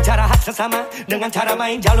 Bicara hak sesama dengan cara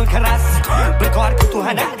main jalur keras. Berkoar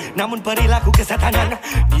ketuhanan, namun perilaku kesetanan.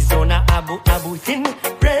 Di zona abu-abu thin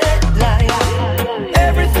red line.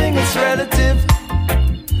 Everything is relative.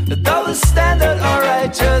 The double standard or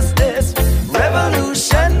righteousness,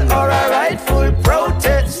 revolution or a rightful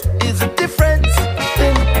protest is a difference.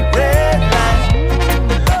 Thin red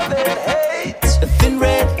line, love and hate, a thin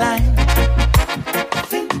red line,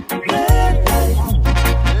 thin red line,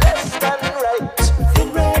 left and right,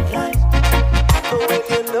 thin red line. When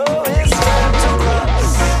you know it's time to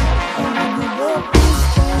cross,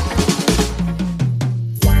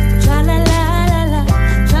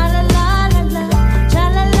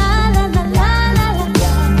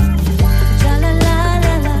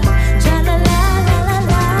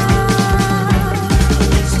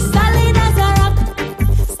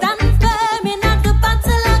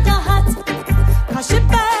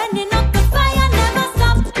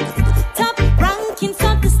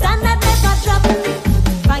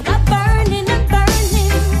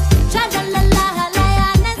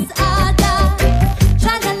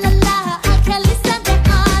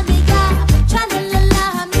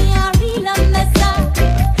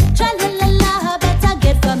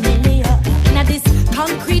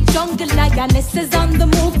 lioness is on the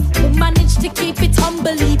move, who managed to keep it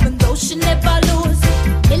humble even though she never lose.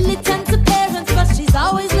 Militant appearance, but she's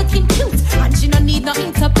always looking cute, and she no need no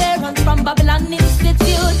interference from Babylon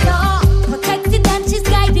Institute. No, protected and she's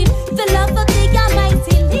guided, the love of the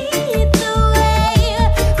Almighty leads the way.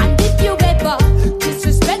 And if you ever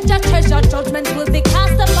disrespect your treasure, judgment will be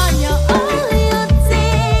cast upon you. All your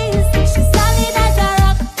days, she's solid as a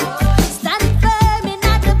rock, stand firm in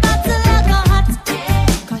at the battle like a hot,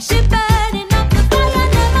 'cause she burning up the fire,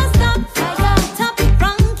 never stop. Fire top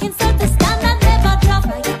ranking, so the standard never drop.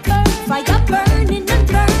 Fire burning and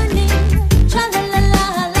burning. Tra-la-la-la,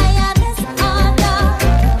 lioness order.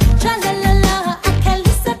 Tra-la-la-la, I can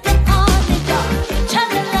listen to all the door.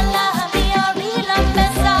 Tra-la-la-la, be a real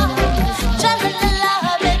ambassador. Tra-la-la-la,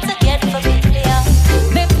 better get familiar.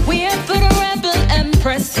 Make way for the rebel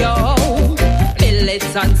empress, yo.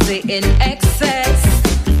 Militancy in excess.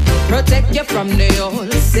 Protect you from the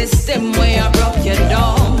old system where I broke you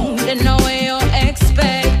down. They know where you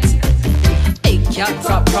expect. Big cat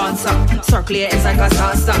top prancer, circle your head like a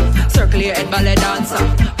salsa, circle your head ballet dancer.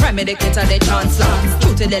 Prime medicator the chancellor,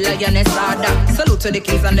 true to the lioness order. Salute to the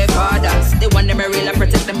kings and the fathers. They want them a real and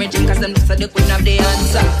protect them regime, 'cause them so they couldn't have the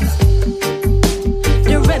answer.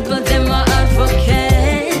 The rebel them are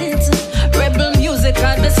advocate. Rebel music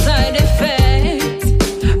are the side effect.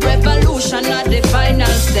 Revolution at the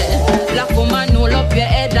final step. Black woman, hold up your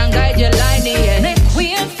head and guide your line in. Make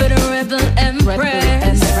way for the rebel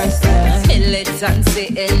empress. Militancy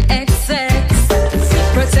in excess.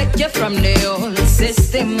 Protect you from the old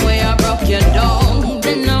system where I broke you down.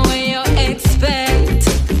 They know where you expect.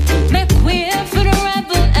 Make way for the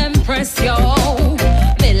rebel empress, yo.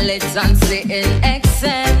 Militancy in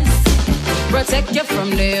excess. Protect you from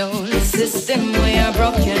the old system where I I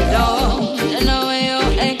broke you down. You know what you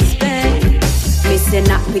expect. Listen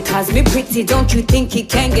up, because me pretty, don't you think it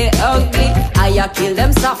can get ugly? I kill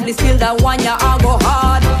them softly, still that one ya I go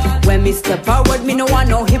hard. When me step forward, me no want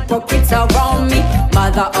no hypocrites around me.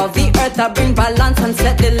 Mother of the earth, I bring balance and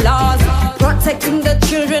set the laws. Protecting the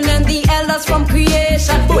children and the elders from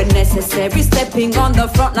creation. When necessary, stepping on the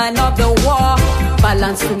front line of the war.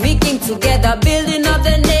 Balance to making together, building of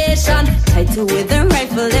the nation. Title with a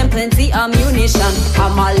rifle and plenty ammunition.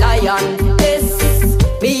 I'm a lion, this,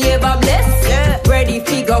 behave a bless. Yeah. Ready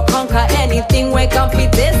to go conquer anything we can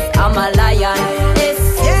fit this. I'm a lion, this,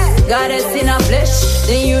 goddess in a flesh.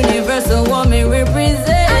 The universal woman represent.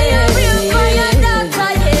 I am real fire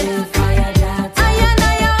daughter, yeah. Fire daughter. I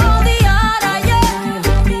am all the other, yeah.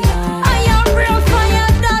 I am real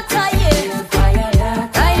fire daughter, yeah. Fire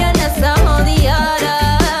daughter. I am just all the other.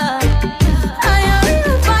 I am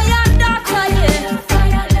real fire daughter, yeah.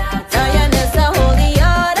 Fire daughter. I am just all the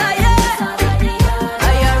other, yeah.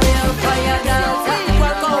 I am real fire daughter.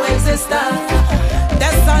 Equal coexistence.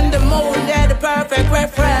 That's on the moon, they're the perfect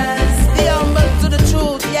reference. The humble to the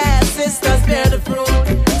truth, yeah, sisters bear the fruit.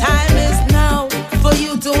 Time is now for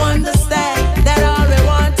you to understand that all we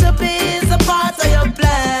want to be is a part of your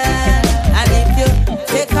plan. And if you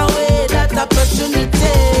take away that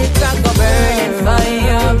opportunity, it's a go burning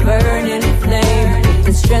fire, burning flame.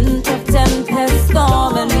 The strength of tempest,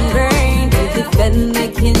 storm and rain to defend the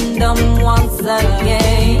kingdom once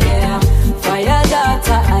again. Yeah. Fire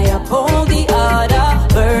daughter, I uphold the order.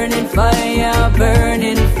 Burning fire,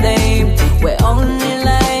 burning flame, where only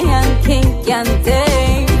lion king can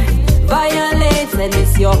tame. Violate and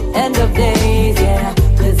it's your end of days, yeah.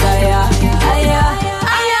 'Cause I am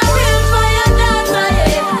real fire daughter,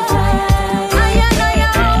 yeah. I am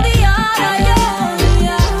the other,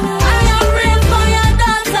 yeah. I am real fire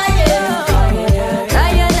daughter, yeah.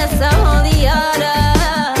 I am just all the other.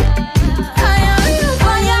 I am real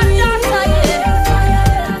fire daughter, yeah.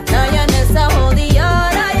 I am just all the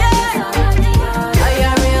other, yeah. I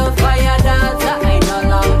am real fire daughter. I know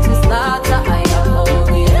long to start. I am all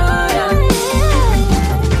the other.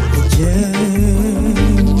 The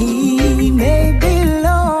journey may be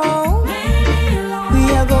long. We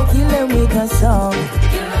are gonna kill them with a song.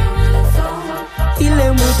 Kill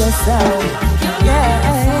them with a song. Yeah.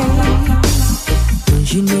 Don't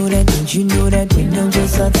you know that? Don't you know that? We don't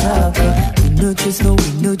just attack. We no just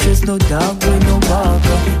no dog, we no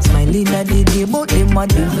barker. Smiling at the day, but them a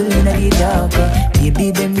devil in the dark.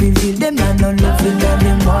 Baby, them reveal them and no love in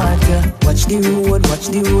them water. Watch the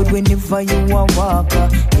road whenever you a walker.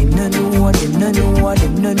 Them no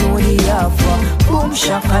know the offer. Boom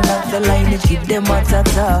shakalaka, the line it keep them at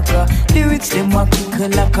attacker. Lyrics them a kick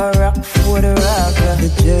like a rock for the rocker. The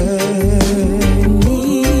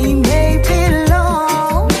journey may be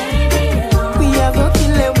long. We are gonna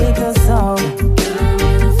kill them with a song.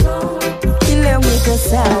 Kill them with a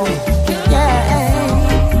sound. Yeah.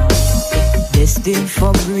 Destined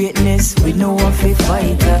for greatness, we know what we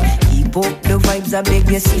fighter. Keep up the vibes, I beg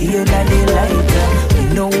you, stay on the lighter. We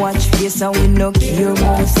no watch face and we no care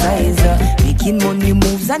more size. Making money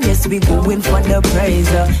moves and yes, we going for the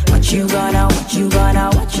prize. What you gonna do?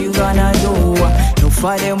 No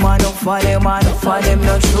for them,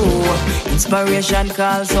 no true. Inspiration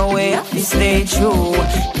calls, so we have to stay true.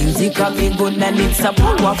 Music can be good and it's a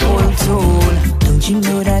powerful tool. Don't you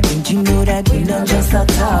know that, we not just a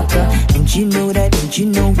talker. Don't you know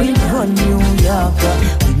we run New York.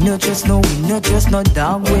 We not just no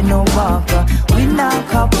dog, we no walker. We not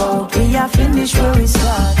cop out, we are finished where we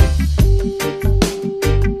start.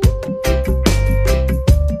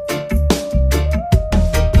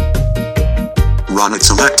 Run it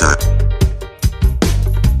selector.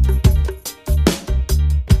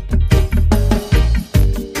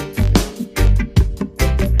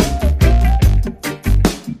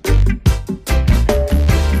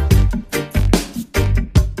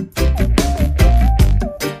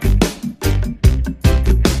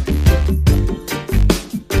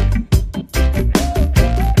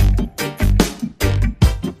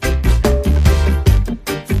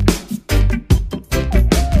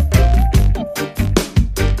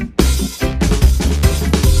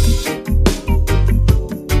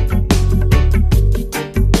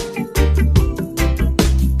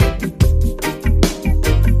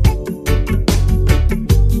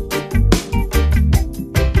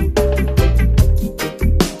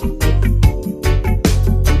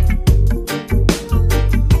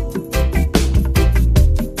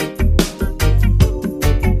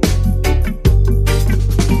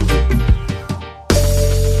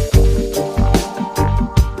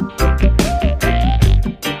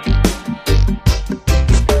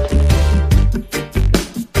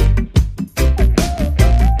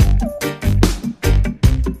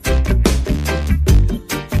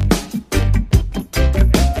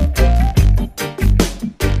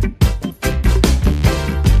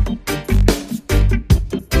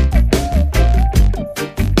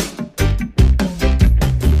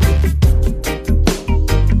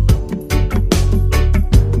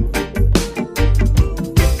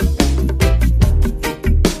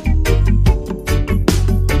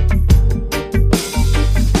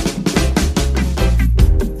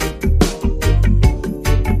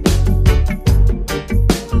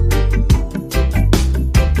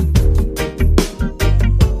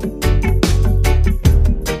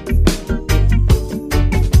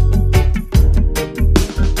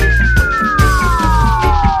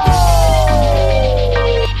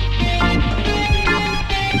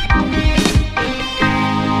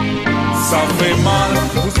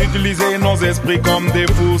 utilisez nos esprits comme des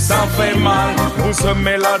fous, ça fait mal. Vous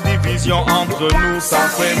semez la division entre nous, ça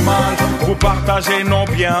fait mal. Vous partagez nos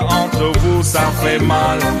biens entre vous, ça fait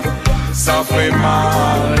mal. Ça fait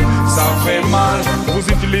mal, ça fait mal. Vous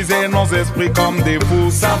utilisez nos esprits comme des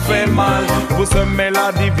fous, ça fait mal. Vous semez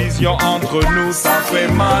la division entre nous, ça fait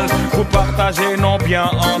mal. Vous partagez nos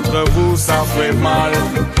biens entre vous, ça fait mal.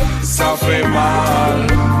 Ça fait mal.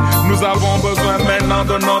 Nous avons besoin maintenant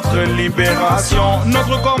de notre libération.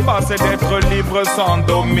 Notre combat c'est d'être libre sans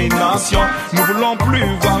domination. Nous voulons plus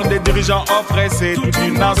voir des dirigeants oppressés toute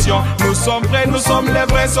une nation. Nous sommes prêts, nous sommes les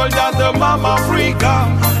vrais soldats de Mama Africa.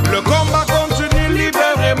 Le combat continue,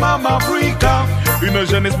 libérer Mama Africa. Une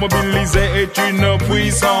jeunesse mobilisée est une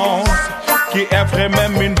puissance qui effraie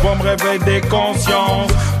même une bombe réveille des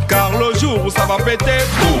consciences. Car le jour où ça va péter,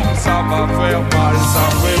 boum, ça va faire mal, ça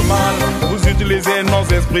fait mal. Vous utilisez nos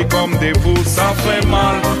esprits comme des fous, ça fait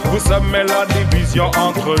mal. Vous semez la division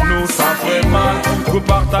entre nous, ça fait mal. Vous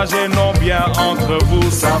partagez nos biens entre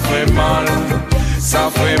vous, ça fait mal. Ça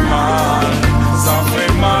fait mal, ça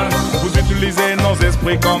fait mal. Vous utilisez nos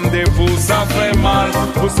esprits comme des fous, ça fait mal.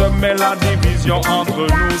 Vous semez la division entre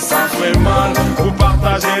nous, ça fait mal. Vous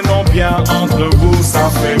partagez nos biens entre vous,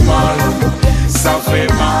 ça fait mal. Ça fait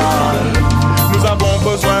mal. Nous avons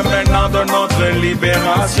besoin maintenant de notre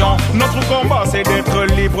libération. Notre combat c'est d'être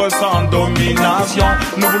libre sans domination.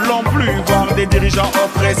 Nous voulons plus voir des dirigeants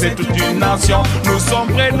oppressés toute une nation. Nous sommes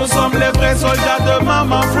prêts, nous sommes les vrais soldats de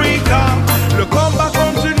Mama Africa. Le combat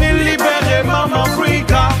continue, libérer Mama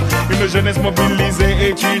Africa. Une jeunesse mobilisée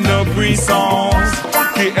est une puissance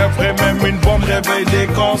qui effraie même une bombe réveille des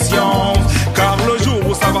consciences. Car le jour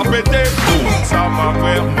où ça va péter, boum, ça va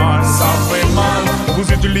faire mal, ça fait mal.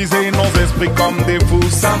 Vous utilisez nos esprits comme des fous,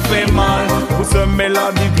 ça fait mal. Vous semez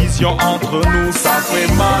la division entre nous, ça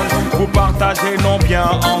fait mal. Vous partagez nos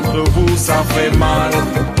biens entre vous, ça fait mal.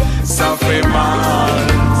 Ça fait mal,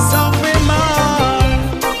 ça fait mal.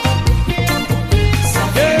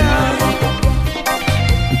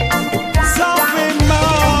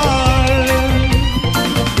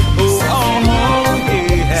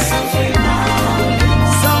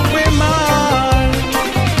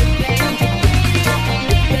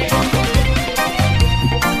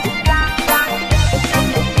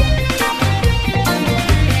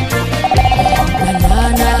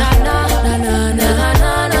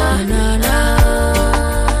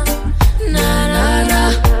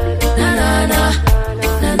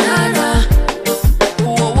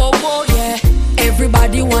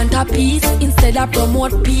 Peace instead of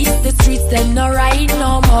promote peace. The streets them no right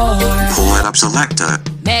no more. Pull it up selector.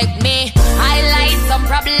 Make me highlight some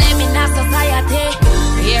problem in our society.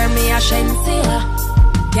 Hear me a shensia.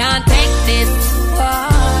 Can't take this war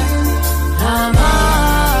no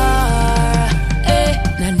more. Eh,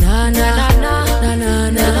 na na na na na na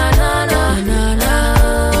na na na na na na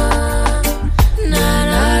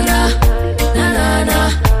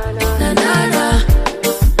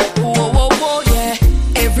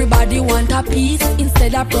peace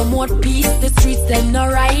instead of promote peace. The streets them no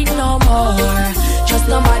right no more. Trust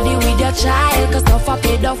nobody with your child, cause of a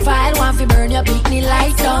pedophile want to burn your picnic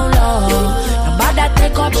lights down low. Nobody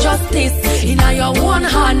take up justice in your own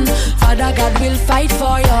hand. Father God will fight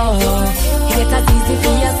for you. It as easy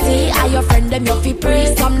for you see, how your friend them you fi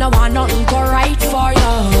pray. Some no want nothing go right for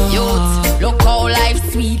you. Youth, look how life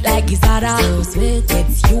sweet like it's other. So sweet,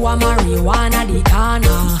 it's you a marijuana the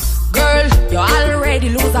corner. Girl, you already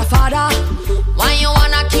lose a father. Why you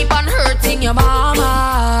wanna keep on hurting your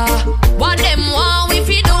mama? What them want if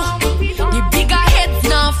you do? The bigger heads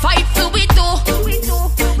now fight for we do.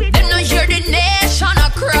 Them not hear the nation a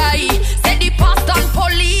cry. Say the past and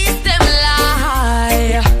police them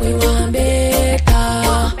lie. We want better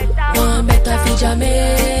for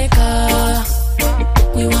Jamaica.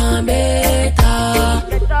 We want better,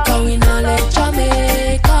 cause we not let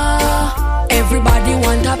Jamaica. Everybody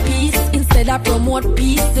want a peace instead of promote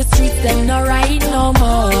peace. The streets them no right no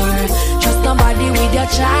more. Trust somebody with your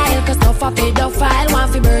child, cause no for pedophile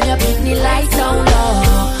want to burn your picnic lights down low.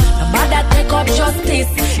 Nobody take up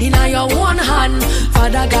justice in your own hand.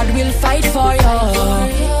 Father God will fight for you.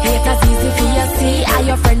 Hate as easy for you see, how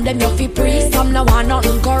your friend them you fi pray. Some no want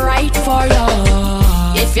nothing go right for you.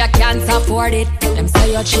 If you can't afford it, them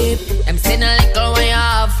say you're cheap. Them say no little when you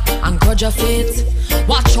have and grudge your fit.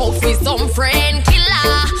 Watch out for some friend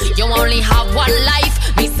killer. You only have one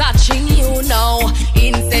life, me searching you now.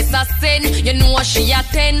 Incest a sin, you know she a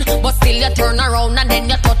 10. But still you turn around and then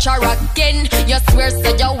you touch her again. You swear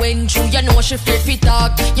say you went through, you know she fear fi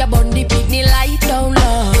talk. You burn the picnic light down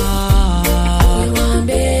low. We want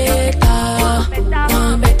better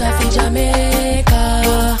for Jamaica.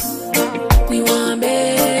 We want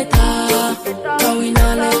better,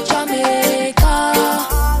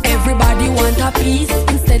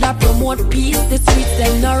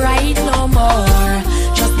 them no right no more.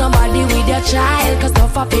 Trust nobody with your child, cause no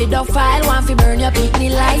for pedophile want fi burn your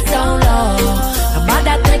picnic lights down low.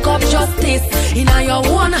 Nobody take up justice in your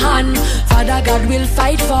own hand. Father God will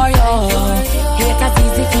fight for you. Haters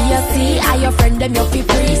easy for you see, how your friend them you fi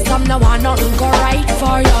free. Some no want nothing go right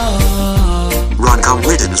for you. Run come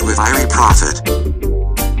Widdens with Irie Prophet.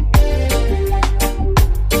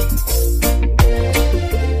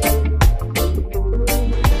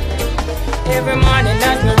 Every morning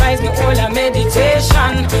as me rise, me hold a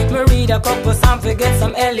meditation. Me read a couple songs to get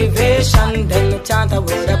some elevation. Then me chant a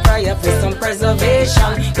word of prayer for some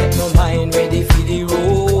preservation. Get my mind ready for the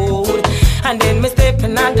road. And then me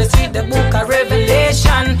stepping on the street, the book of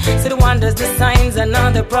Revelation. See the wonders, the signs, and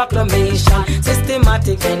all the proclamation.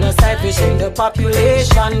 Systematic genocide pushing the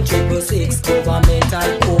population. 666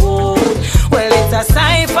 governmental code. Well, it's a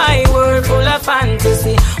sci-fi world full of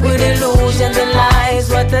fantasy, with illusions and lies,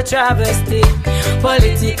 what a travesty.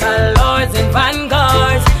 Political lords and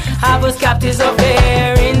vanguards have us captives of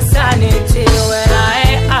their insanity. Well,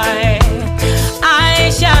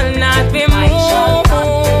 I shall not be moved.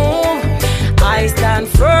 I stand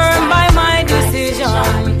firm by my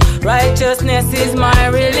decision. Righteousness is my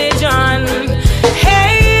religion.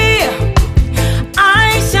 Hey,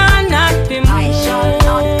 I shall not be moved.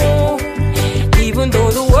 Even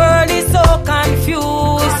though the world is so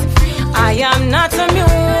confused, I am not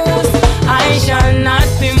amused. I shall not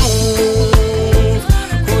be moved.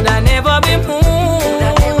 Could I never be moved?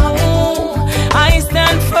 I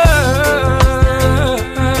stand firm.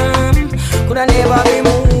 Could I never be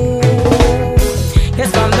moved? Yes,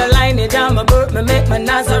 from the lineage of my birth, me make my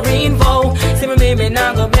Nazarene vow. See me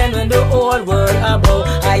now go blend when the whole world above.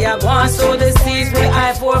 I have gone sow the seeds where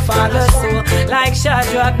I forefathers sow. Like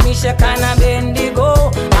Shadrach, Meshach, and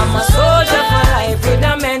Abednego. I'm a soldier for life with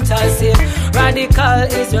a mental save. Radical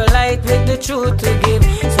Israelite with the truth to give.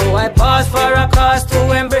 So I pause for a cause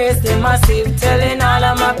to embrace the massive. Telling all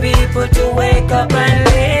of my people to wake up and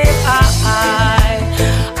live.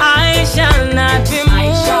 I shall not be moved.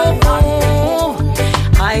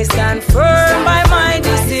 I stand firm by my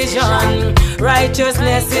decision.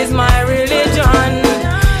 Righteousness is my religion.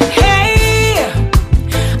 Hey,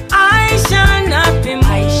 I shall not be moved.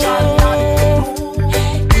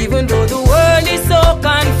 Even though the world is so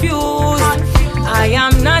confused, I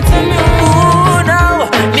am not amused. Now,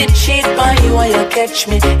 me cheat by you and you catch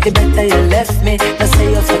me. The better you left me. Now say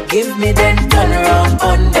you forgive me, then turn around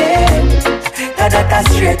on me. That a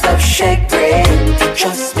straight up shake brain.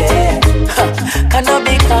 Trust me. Cannot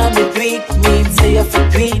be calm, me tweet me. Say you for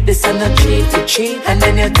tweet this and not cheat for cheat. And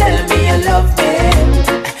then you tell me you love me.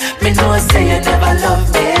 Me know say you never love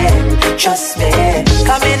me. Trust me.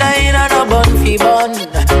 Come in a no bun fi bun.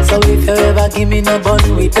 So if you ever give me no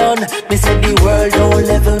bun, we done. Me say the world don't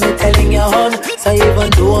level, me telling you hun. So even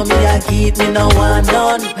though me a keep me no one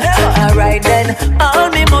none. Alright then, all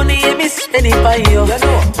me money me spend it by you.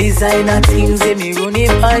 Designer things me run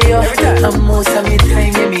it by you. And most of me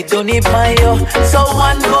time me done it by you. So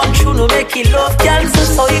one gun through no make it love cancel.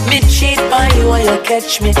 So if me cheat by you and you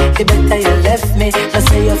catch me, the better you left me. I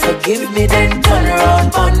say you forgive me, then turn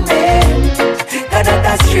around on me.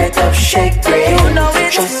 That straight up shake brain. You know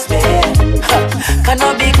it. Trust me.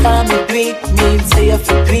 Cannot be calm, me tweet me. Say you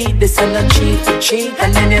for tweet this and not cheat for cheat.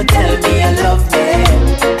 And then you tell me you love me.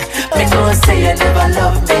 Me know say you never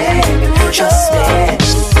love me. Trust me.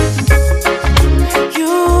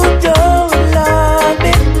 You don't love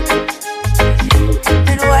me.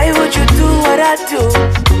 Then why would you do what I do?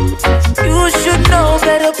 You should know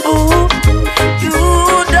better, boo.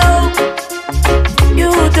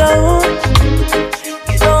 You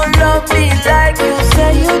don't love me like you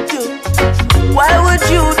say you do. Why would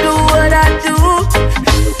you do what I do?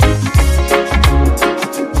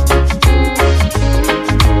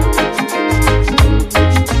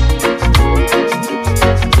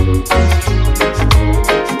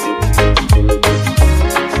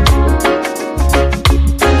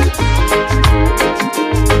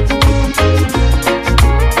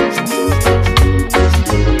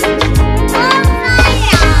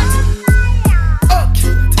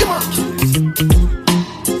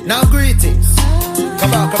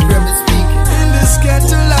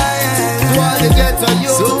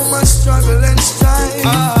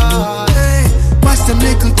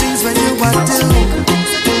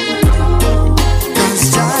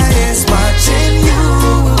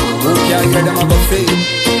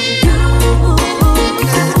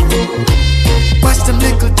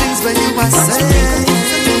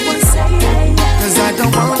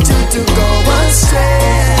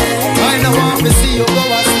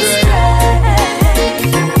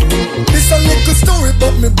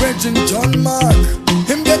 John Mark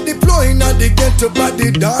get your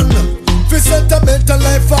body done. Fi set a better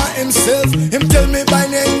life for himself. Him tell me by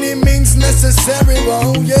any means necessary.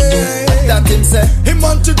 Oh yeah, that him say. Him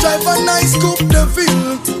want to drive a nice coupe de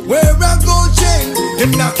ville, wear a gold chain.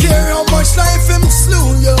 Him not care how much life him slew,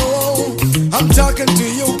 yo. I'm talking to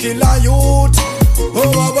you, killer youth.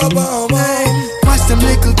 Watch them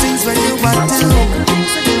little things when you are down.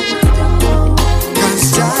 Cause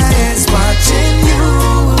Jah is watching you.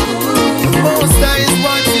 Most High is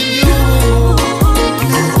watching you.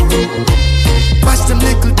 Watch them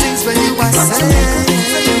little things when you are saying.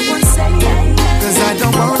 Cause I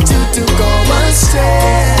don't want you to go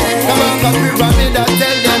astray. Come on, come here, me that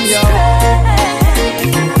tell them, yo.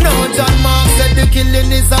 No, John Mark said the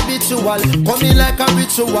killing is habitual. Coming like a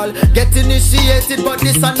ritual. Get initiated, but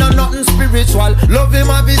this are not nothing spiritual. Love him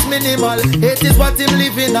up is minimal. Hate is what him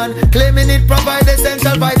living on. Claiming it provide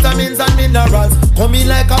essential vitamins and minerals. Coming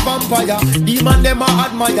like a vampire. Demon them a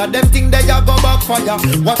admire. Them think they a go backfire.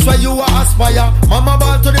 Watch where you are aspire. Mama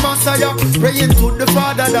ball to the Messiah. Praying to the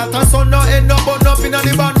Father that her son no end up burn up in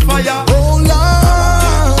the bonfire. Oh Lord,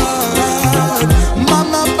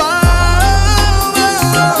 Mama ball.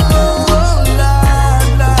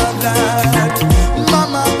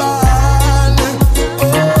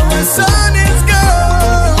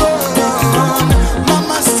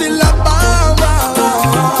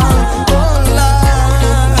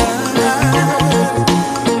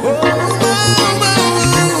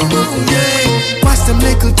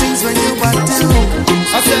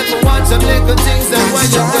 Some little things that when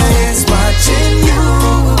you do is watching you.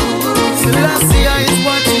 Selassie is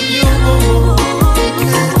watching you.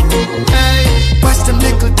 Hey, watch them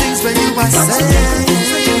little things when you are saying.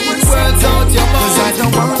 Words out your mouth. Cause I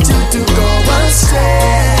don't want you to go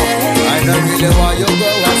astray. I don't really want you to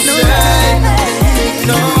go astray.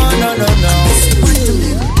 No, no, no, no.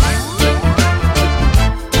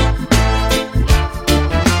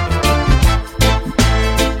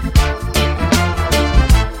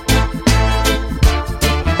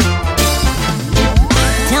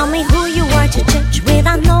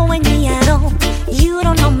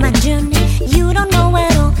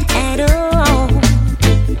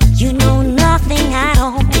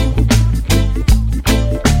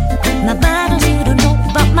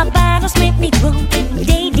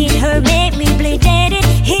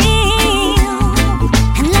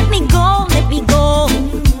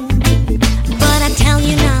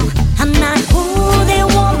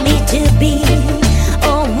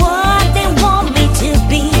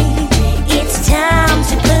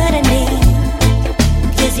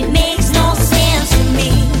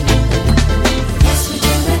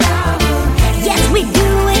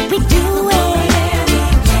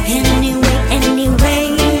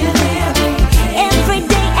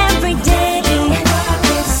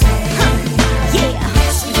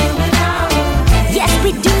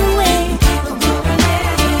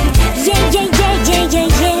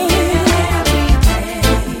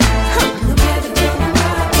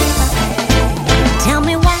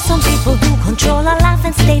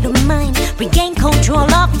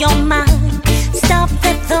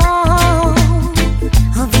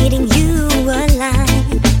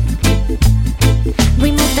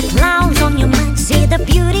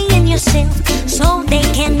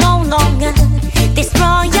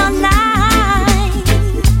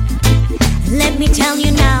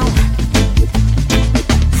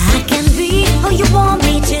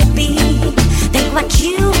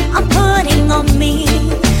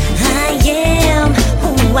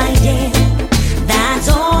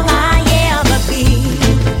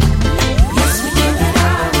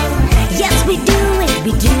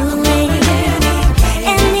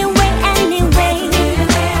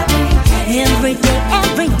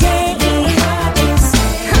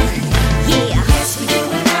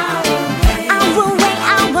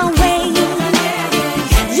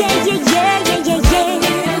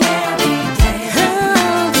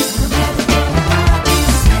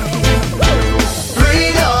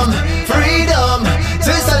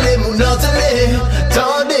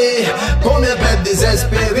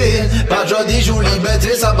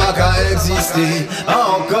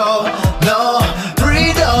 Encore, non,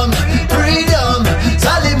 freedom, freedom,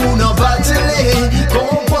 ça les mous n'ont pas télé,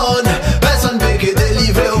 comprendre, personne ne peut que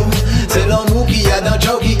délivrer, c'est l'amour qui y a dans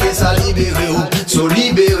Joe qui est ça libérer, so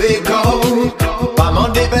libérer comme, pas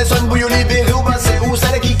demander personne pour you libérer, ou passer où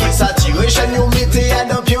c'est qui s'attire, chaîne you mettez à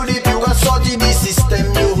dans pied, puis on va sortir du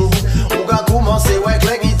système, on va commencer, ouais,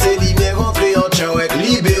 qui te libère, rentrer en tchao,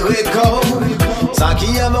 libérer comme, ça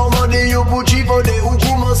qui a demandé, you pour chipoter, ou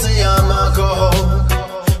commencer à m'accord.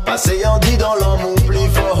 Passez en dit dans l'amour plus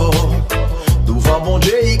fort. Devant bon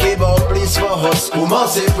Dieu, il est bon plus fort. Comment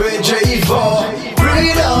c'est près de J4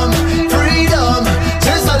 Freedom, freedom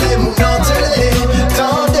C'est ça les mots dans télé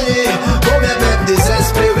Tendez, combien même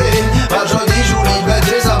désespérés Aujourd'hui jour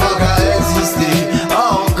liberté ça va qu'à exister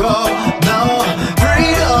encore, non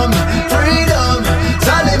Freedom, freedom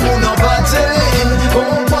Ça les mots dans pas télé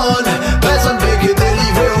Comprendre, personne peut que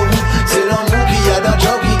délivrer C'est l'amour qu'il y a dans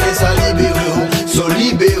Joe qui laisse à libérer So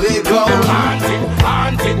libéré comme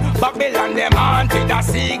Haunted, Babylon them haunted. I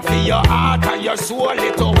seek for your heart and your soul,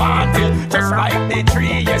 little wanted. Just like the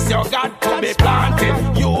tree, yes, you got to be planted.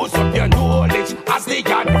 Use up your knowledge as the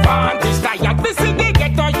advantage. Like this is the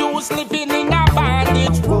ghetto, use living in a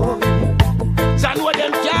bandage. Jah know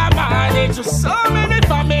them can't manage. So many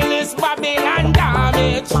families, Babylon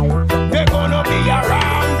damage. They gonna be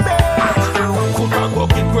around me. Could I go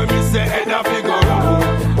kick when me say head a figure out?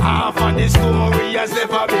 Half of the story has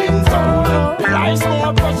never been told. Life's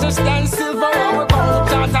more precious than silver or gold.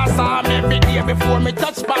 Just saw me every day before me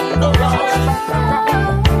touch band the road.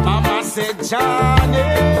 Mama said, Johnny,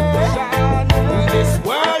 this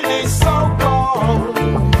world is so cold,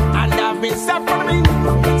 and I've been suffering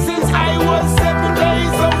since I was 7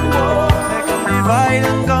 days old. Divide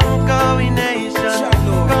and conquer we nation.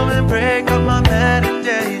 Come and break up my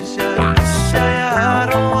meditation. I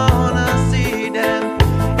don't wanna see them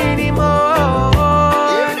anymore.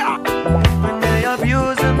 When they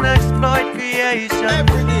abuse and exploit creation,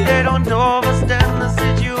 they don't overstand the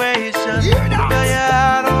situation.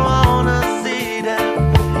 I don't wanna see them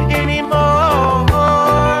anymore.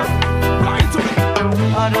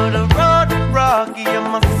 I know the road is rocky and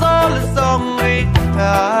my soul is hungry.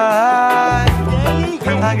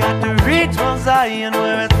 I got to reach Mount Zion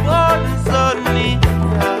where it's warm and sunny.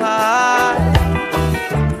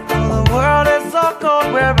 The world is so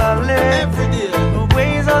cold where I live. The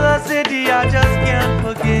ways of the city I just can't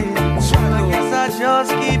forget. I guess I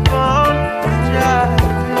just keep on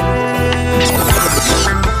driving.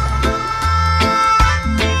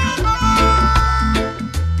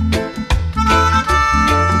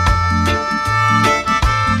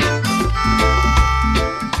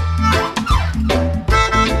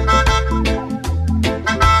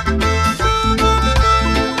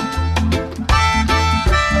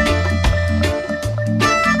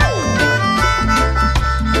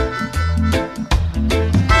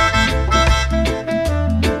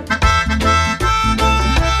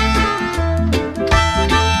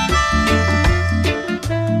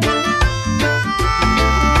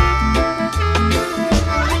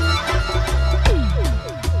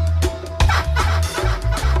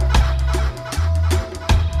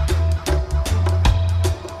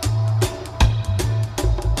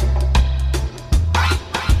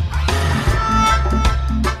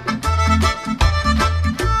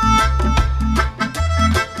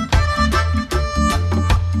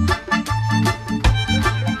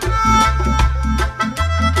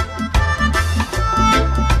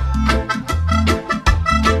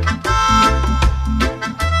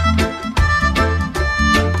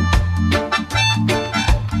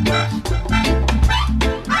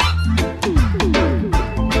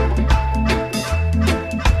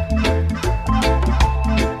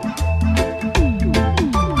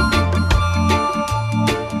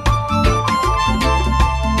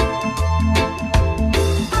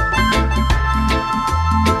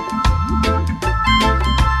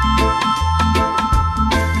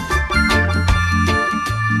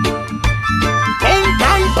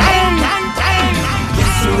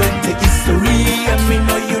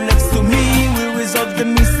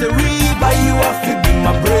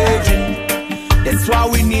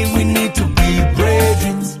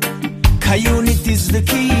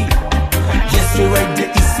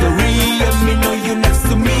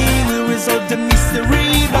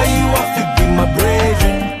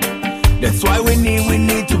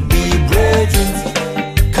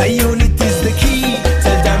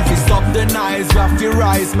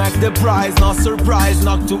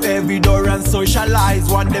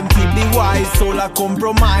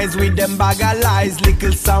 Compromise with them bag of lies.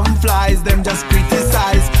 Little some flies, them just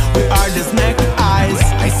criticize. We are the snake eyes.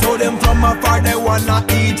 I saw them from afar, they wanna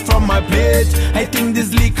eat from my plate. I think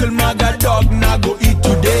this little maga dog nah go eat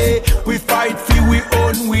today. We fight for we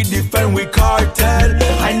own, we defend, we cartel.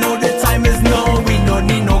 I know the time is now, we don't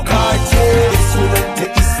need no cartel. This will let the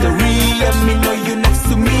history. Let me know you next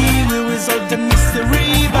to me. We resolve the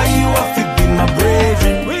mystery, but you have to be my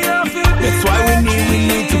brethren. That's why we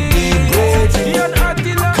need to be brethren.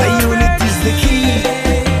 Unity is the key.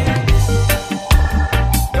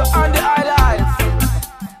 You're on the island.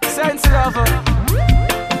 Sense lover.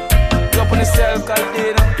 You're up on the self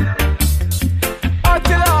container.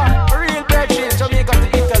 Attila, real brethren, Jamaica to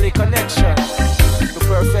Italy connection.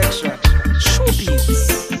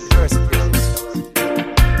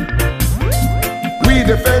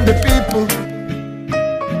 defend the people.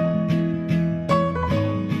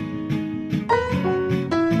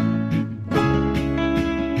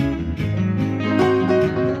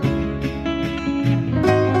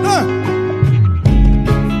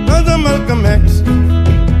 Brother Malcolm X,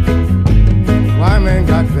 why man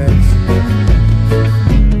got vexed?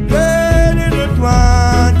 They didn't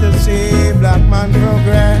want to see black man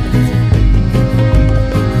progress.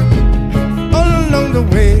 All along the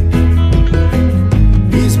way,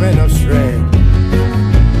 he's went astray,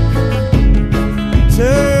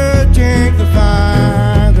 searching to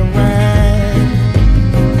find a way.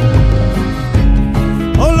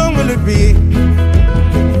 How long will it be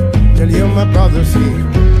till you, my brother, see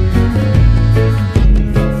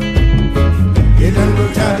hidden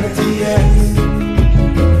brutality, yes.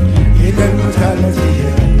 Hidden brutality,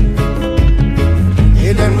 yes.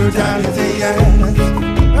 Hidden brutality, yes.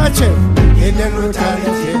 Watch it. Hidden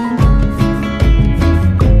brutality.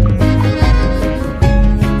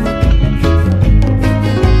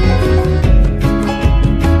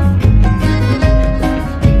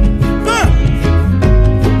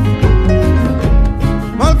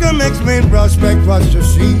 Malcolm X's main prospect was to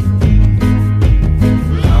see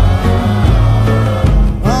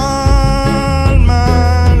all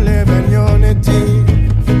man live in unity.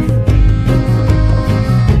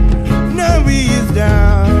 Now he is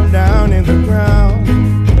down in the ground.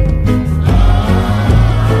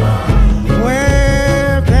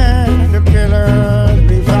 Where can the killers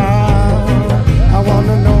be found? I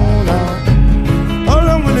wanna know now. How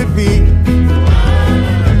long will it be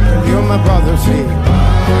till you, my brother, see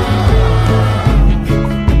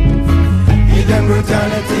hidden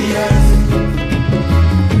brutality, yes.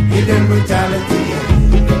 Hidden brutality, yes.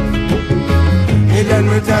 Hidden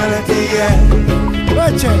brutality, yes.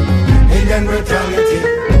 Watch it. Hidden brutality.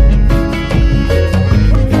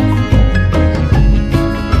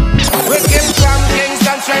 We came from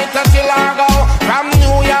Kingston straight to Chicago, from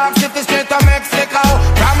New York City straight to Mexico,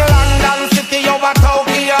 from London City over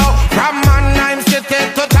Tokyo, from Mannheim City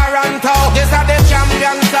to Toronto. These are the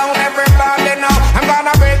champion sound, everybody know. I'm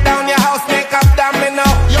gonna break down your house, make up domino.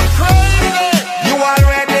 You're crazy, you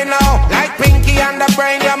already know. Like Pinky and the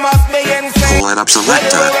Brain, you must be insane. Pull it up,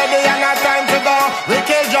 selector. We're ready and not time to go. We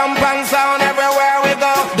kill, jump and sound everywhere we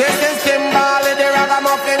go. This is Timbali, the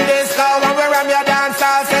ragamuffin disco. When we ram your dance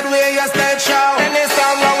hall, said we're your stage show. Any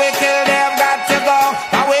song when we kill, they've got to go.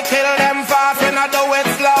 And we kill them fast, we not do it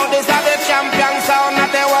slow. This are the champion sound of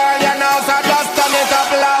the world, you know. So just turn it up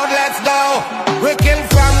loud, let's go. We kill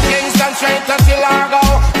from Kingston straight to Chicago,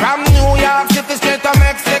 from New York City straight to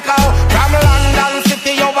Mexico, from London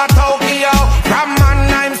City over Tokyo, from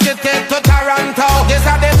Mannheim City to Toronto. These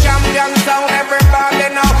are the champion sound, everybody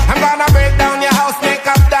know. I'm gonna break down your house, make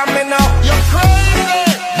up domino. You're crazy,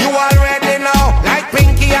 you already know. Like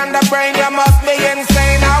Pinky and the Brain, you must be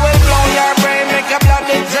insane. I will blow your brain, make your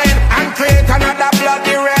bloody drain, and create another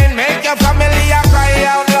bloody rain. Make your family a cry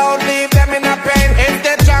out loud, leave them in a pain. It's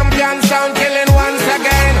the champion sound killing once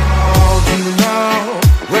again. Oh, do you know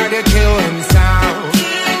where the killing sound?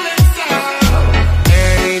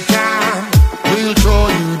 Anytime we'll throw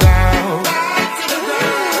you down.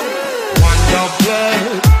 One dog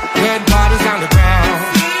blood, dead bodies on the ground.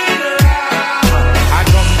 I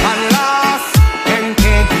jump and lost and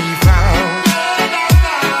can't be found.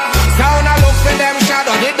 Sound I look for them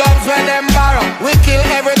shadow, the dogs where them borrow. We kill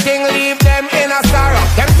everything, leave them in a sorrow.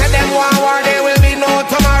 Them say them want war, there will be no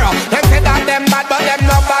tomorrow. Them say that them bad, but them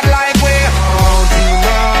not bad like we. Oh, do you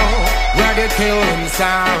know where the killing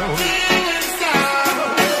sound?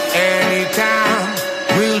 Anytime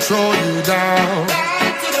we'll throw you down.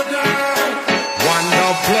 One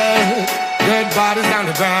dog play, dead bodies on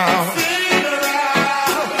the ground.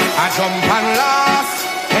 I jump and lost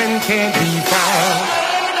and can't be found.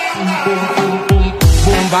 Boom, boom, boom,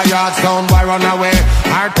 boom, by yard sound, why run away?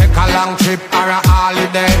 Or take a long trip or a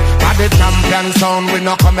holiday. By the champion sound, we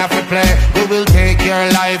no come here to play. We will take your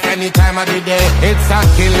life any time of the day. It's a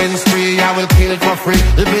killing spree, I will kill for free.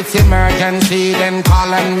 If it's emergency, then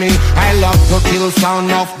call on me. I love to kill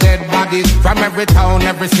sound of dead bodies from every town,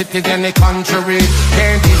 every city, any country.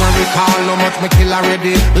 Can't even recall how much me kill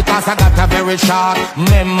already, because I got a very short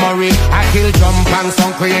memory. I kill jump and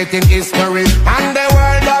sound, creating history, and the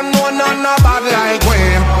world don't know none about like we.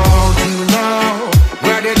 Oh, do you know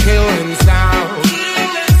where the killing sound?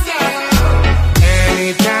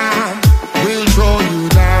 Anytime we'll throw you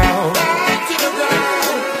down.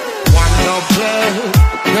 One no play,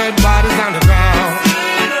 dead bodies on the ground.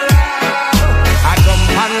 I jump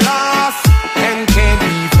and lost and can't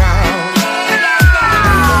be found.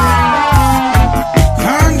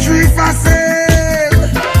 Country for sale,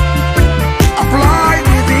 apply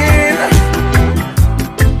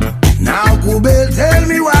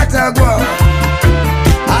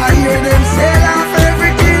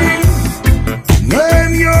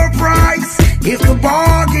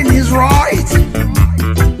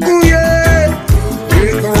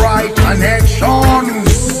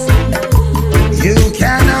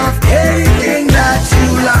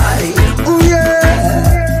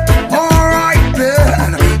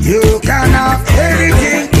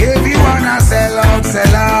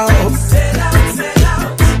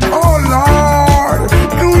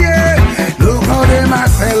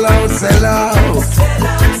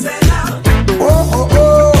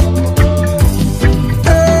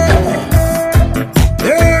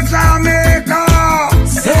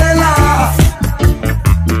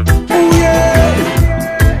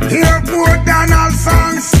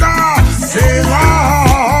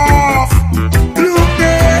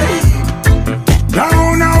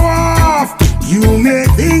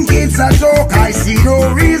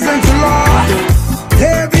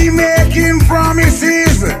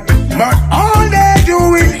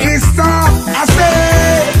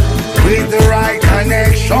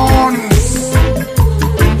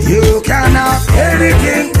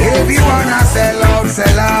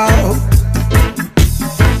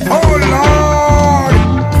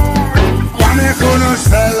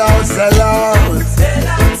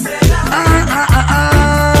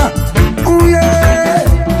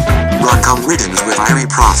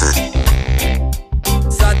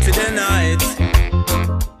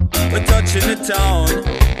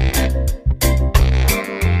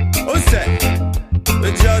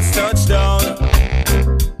just touched down.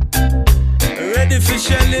 Ready for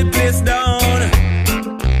Shelly place down.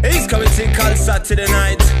 It's coming to call Saturday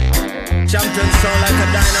night. Champion sound like a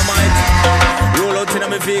dynamite. Roll out in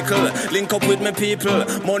my vehicle, link up with my people.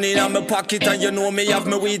 Money in my pocket and you know me have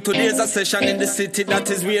my weed. Today's a session in the city, that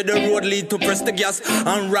is where the road lead to. Press the gas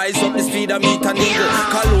and rise up the speed of meet a needle.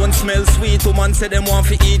 Cologne smell sweet, woman say them want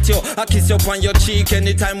to eat you. I kiss you on your cheek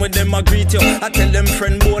anytime when them I greet you. I tell them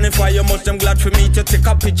friend bonify you, much them glad to meet you. Take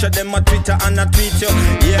a picture them on Twitter and I tweet you.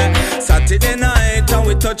 Yeah, Saturday night and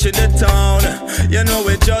we touching the town. You know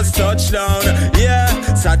we just touched down.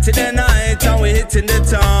 Yeah, Saturday night and we hitting the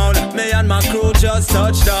town. Me and my crew just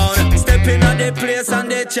touched down. Stepping on the place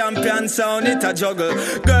and the champion sound. It a juggle.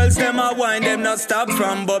 Girls them a wine, them not stop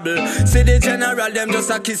from bubble. See the general, them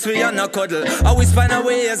just a kiss we and a cuddle. I always find a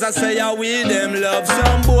way as I say I we them love.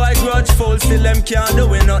 Some boy grudgeful, still them can't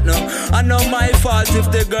do it not now. I know my fault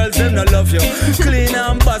if the girls them not love you. Clean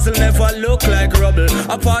and bustle never look like rubble.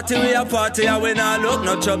 A party we a party and we not look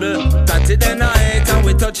no trouble. Saturday night and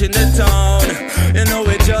we touching the town. You know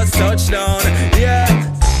we just touched down. Yeah.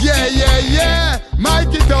 Yeah, yeah, yeah.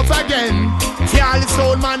 Mic it up again. Yeah, the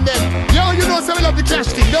soul man them. Yo, you know some love the clash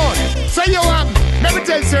thing, don't it? So you let me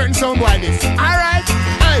tell certain sound boy this. Alright,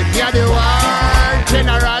 hey, yeah, the war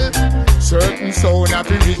general. Certain sound have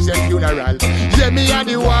to reach the funeral. Yeah, me and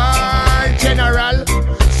the war general.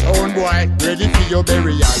 Sound boy, ready for your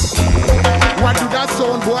burial. What do that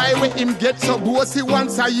sound boy when him get so bossy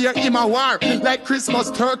once a year him a war? Like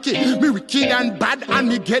Christmas turkey, me wicked and bad and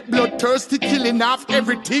me get bloodthirsty, killing off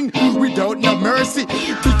everything without no mercy.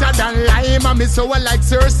 Bitter than lime and me sour like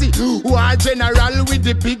Cersei. War general with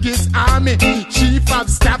the biggest army. Chief of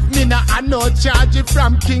staff, me nah a no charge it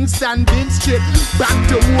from Kingston, then straight back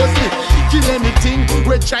to Mosley. Kill anything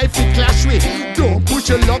we try to clash with. Don't push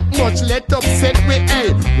your luck much, let upset me,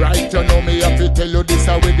 hey. Right, you know me have to tell you this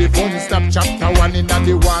with the fun stop. Chapter 1 in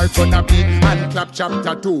the war gonna be hand clap.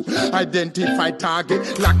 Chapter 2 identify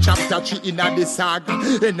target. Lock chapter 3 in the saga.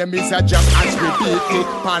 Enemies are jump as we beat it.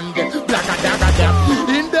 Pan them, black a dagger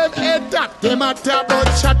them. In them head tap, them a tap out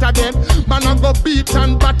shatter them. Man a go beat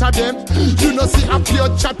and batter them. You know see a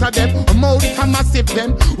pure chatter them. Mouth a massive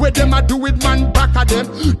them. Where them a do with man back at them.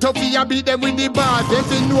 Toughy a beat them with the bar. Them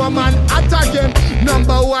fi know man at again.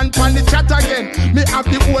 Number 1 pan the chat again. Me have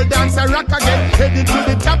the old dancer rock again. Heading to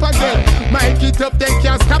the top again. Mic it up, then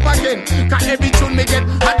can't stop again. Cause every tune me get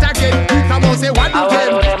hot again. You come out say what do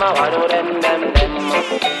them?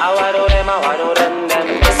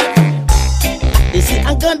 You see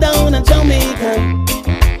I go down in Jamaica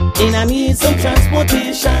and I need some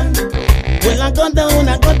transportation. Well I go down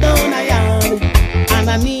a yard and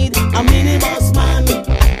I need a minibus man.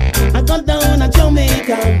 I go down to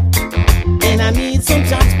Jamaica and I need some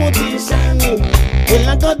transportation. Well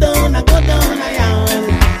I go down a yard.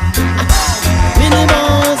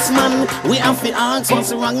 Minibus man, we have to ask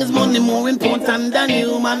what's wrong. Is money more important than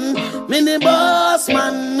you, man? Minibus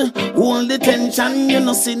man, hold the tension. You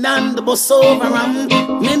know sit down the bus over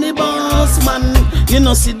Minibus man, you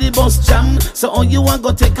know see the bus jam. So all you want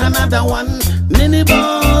go take another one.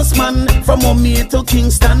 Minibus man, from Omea to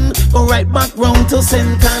Kingston, go right back round to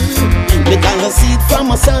Senton. Because I see it for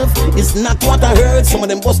myself, it's not what I heard. Some of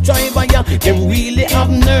them bus driver, yeah, them really have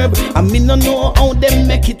nerve. I mean, no know how them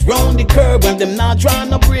make it round the curb. When them not draw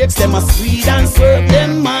no brakes, them a speed and swerve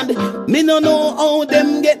them mad. Me no know how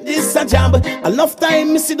them get this a job. Enough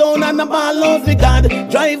time me sit down and a ball out with God.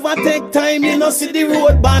 Driver take time, you know see the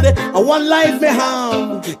road bad. And one life me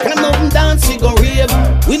have, can nothing dance, we go rave.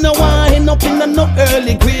 We no want end up in a no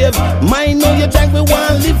early grave. Mine know you drive, we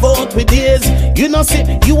want live out with days. You know see,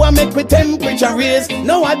 you a make with temperature raise.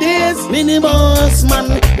 Nowadays, minibus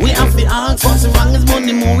man, we have to ask what's wrong. Is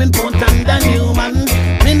money more important than you, man?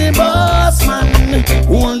 Minibus man,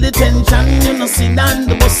 hold the tension. You know see down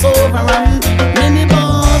the bus over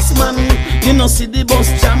minibus man, you know see the bus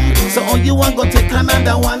jam. So all you want go take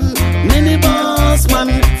another one. Minibus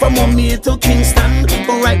man, from Omea to Kingston,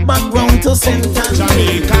 go right back round to Senton.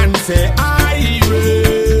 Jamaican say I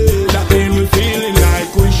will. That mean we feeling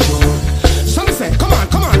like we should. Some say come on,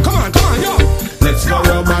 yo. Let's go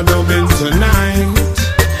rubber dubbing tonight.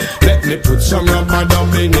 Let me put some rubber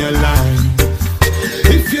dub in your life.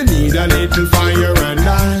 If you need a little fire and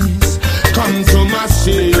ice, come to my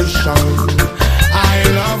station. I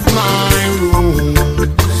love my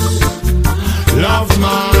roots. Love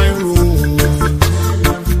my roots.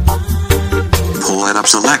 Pull it up,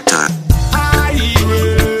 selector.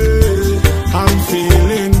 I'm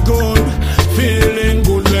feeling good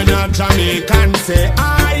when a Jamaican say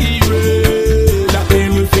I will. That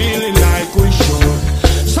mean we feeling like we should.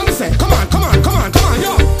 Some say, come on,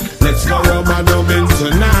 yo. Let's go rubber dubbing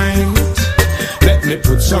tonight.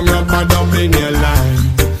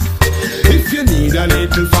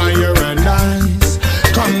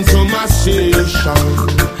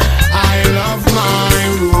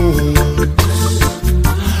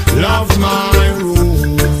 love my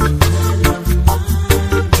roots.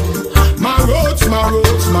 My roots, my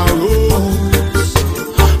roots, my roots.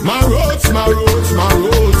 My roots, my roots, my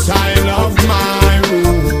roots. I love my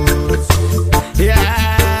roots.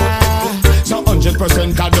 Yeah. So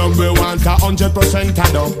 100% a dub, we want a 100% a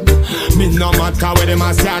dub. Me no matter where them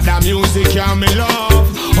a say the music, yeah, me love.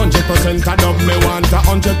 100% a dub, me want a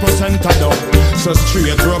 100% a dub. So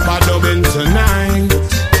straight rubber dubbing tonight.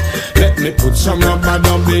 Let me put some rubber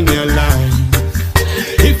dub in your life.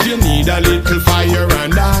 If you need a little fire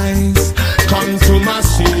and ice, come to my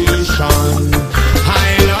station.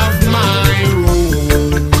 I love my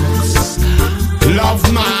roots. Love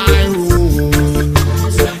my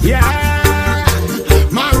roots. Yeah.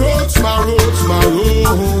 My roots, my roots, my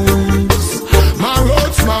roots. My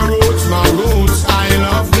roots, my roots, my roots. I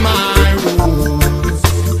love my roots.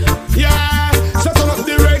 Yeah. So turn up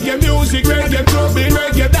the reggae music, reggae clubbing,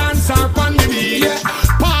 reggae dance up on the beat. Yeah.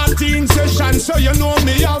 Partying session, so you know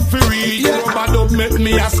me have to read. Yeah. Rubber dub make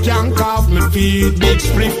me a skank off my feet. Big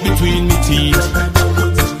split between me teeth.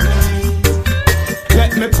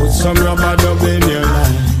 Let me put some rubber dub in your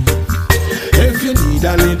life. If you need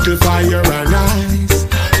a little fire and ice,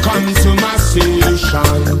 come to my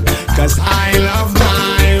station. Cause I love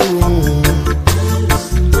my roots.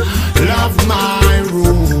 Love my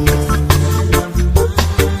roots.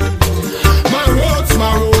 My roots,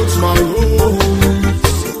 my roots, my roots.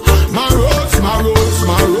 My roots, my roots,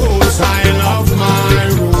 my roots. I love my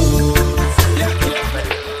roots.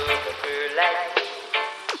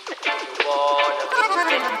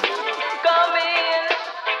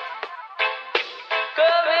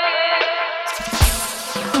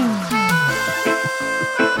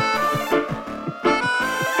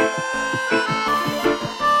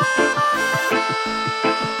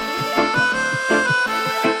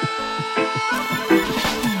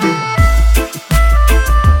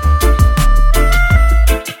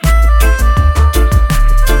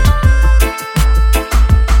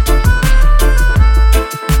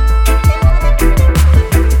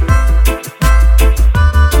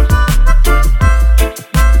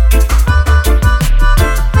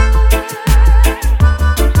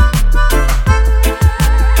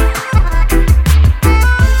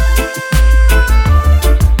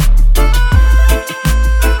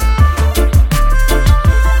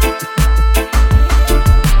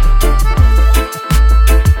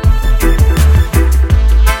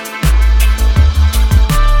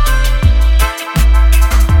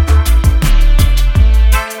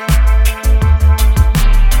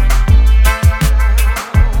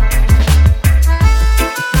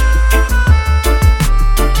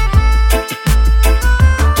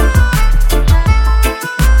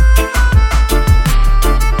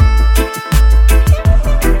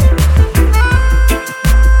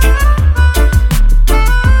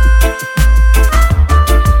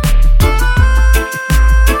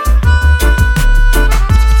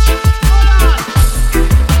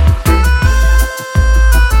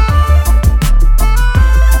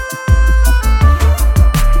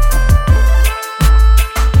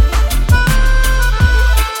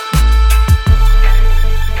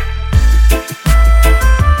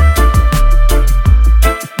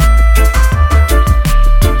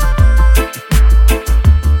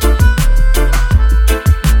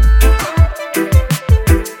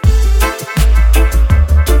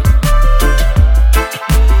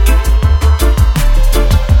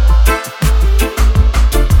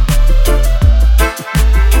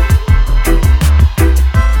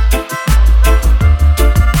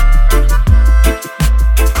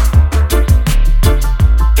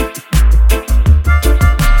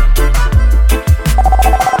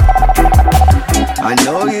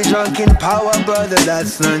 brother,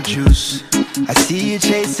 that's not juice. I see you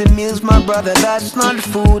chasing meals, my brother, that's not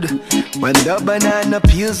food. When the banana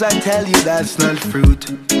peels, I tell you that's not fruit.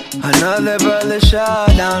 Another brother shot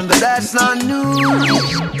down, but that's not news.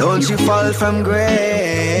 Don't you fall from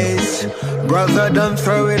grace, brother, don't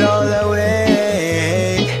throw it all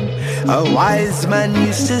away. A wise man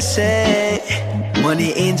used to say,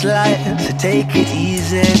 money ain't life, so take it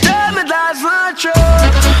easy. Tell me that's not true.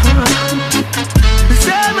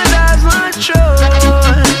 Tell me that's not true.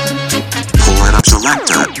 Pull it up,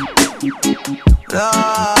 selector.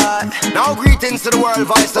 Now greetings to the world,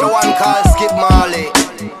 voice to the one called Skip Marley.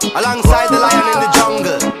 Alongside the lion in the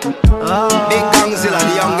jungle, Big Gangzilla,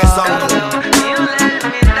 the youngest uncle.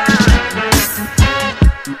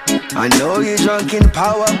 I know you're drunk in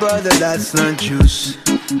power, brother, that's not juice.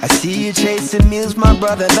 I see you chasing meals, my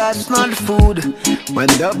brother, that's not food. When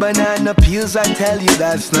the banana peels, I tell you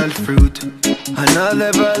that's not fruit.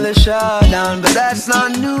 Another brother shot down, but that's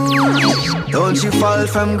not news. Don't you fall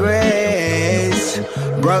from grace,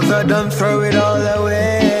 brother, don't throw it all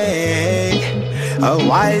away. A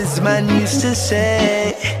wise man used to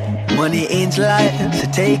say, money ain't life, so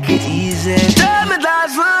take it easy. Tell me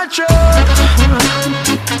that's not true.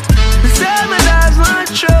 Tell me that's not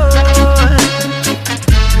true.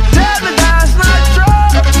 Tell me that's not true.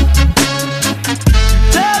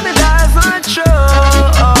 Tell me that's not true.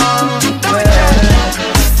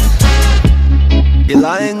 You're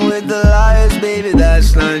lying with the liars, baby,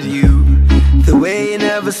 that's not you. The way you're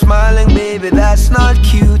never smiling, baby, that's not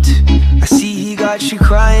cute. I see he got you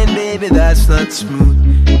crying, baby, that's not smooth.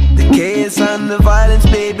 The chaos and the violence,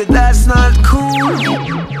 baby, that's not cool.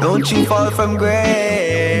 Don't you fall from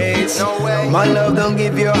grace. No way. My love, don't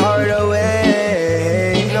give your heart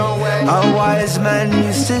away. No way. A wise man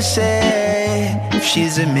used to say, if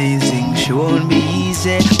she's amazing, she won't be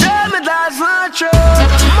easy. Tell me that's not true.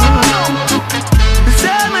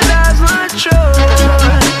 Tell me that's not true.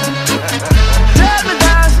 Tell me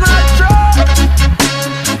that's not true.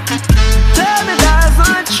 Tell me that's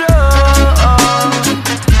not true.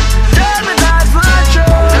 Tell me that's not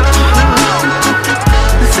true.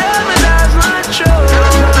 Tell me that's not true.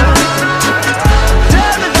 Tell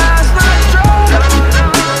me that's not true.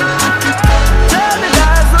 Tell me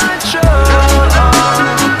that's not true.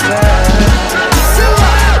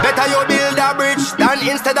 Better you build a bridge than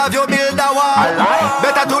instead of you build a wall.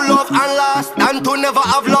 Better to love and last than to never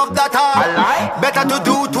have loved at all. Better to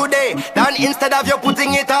do today than instead of you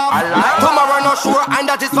putting it off. Tomorrow not sure and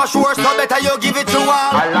that is for sure, so better you give it to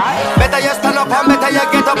all. Better you stand up and better you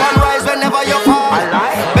get up and rise whenever you fall.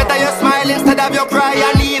 Better you smile instead of you cry,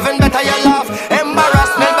 and even better you laugh.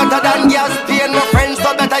 Embarrassment better than gas pain, my friends,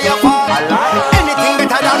 so better you fall. Anything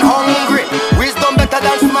better than hungry, wisdom better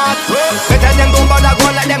than smart. Better them don't bother go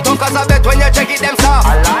like them talk, cause I bet when you check it them soft.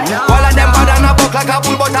 All of them bother and a buck like a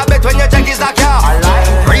bull, but I bet when you check is a calf.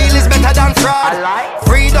 Real is better than fraud,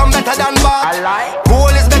 freedom better than bad.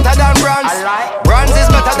 Gold is better than bronze, bronze is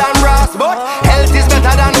better than brass. But health is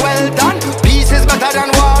better than wealth and peace is better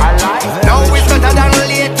than war. Now is better than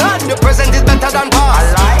later, the present is better than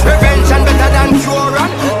past. Prevention better than cure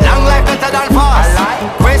and long life better than fast.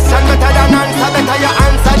 Question better than answer, better your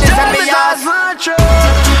answer this and me ask.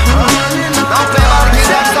 Now play about the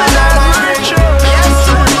kids and yes,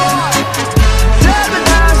 true boy. Tell me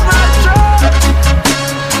that's not true.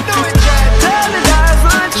 Do it, Jet. Tell me that's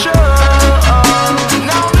not true.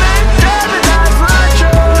 Now man, tell me that's not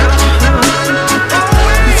true.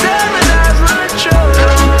 Tell me that's not true.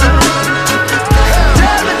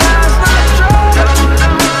 Tell me that's not true.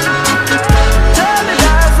 Tell me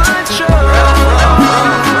that's not true.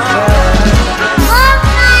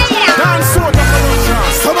 Dance so that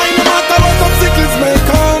so I no matter what obstacles may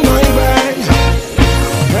come my way.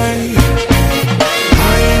 Hey,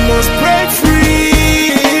 I must break free.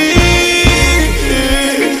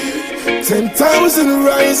 10,000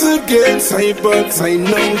 rise against I, but I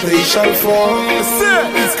know they shall fall.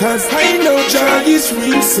 It's cause I know Jah is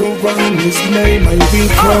real, so on his name I will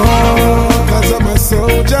call. Cause I'm a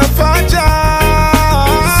soldier for Jah.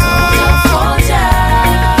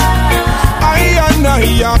 I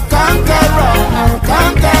a conqueror,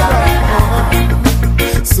 conqueror.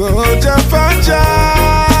 Soldier for Jah.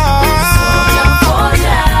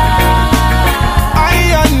 I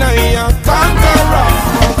a conqueror,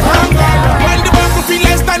 conqueror. When the battlefield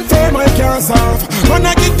is stand firm, I can't solve. When I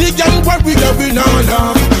get the young what we going on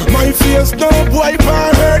love. My face no boy for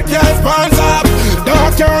hurt, can't spans up.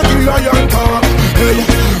 Dark can't kill lion talk. Hey,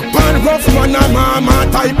 pan rough man a mama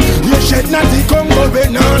type. You shed not the Congo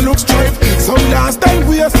when now look stripe. So last time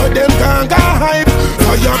we so them can't go hype.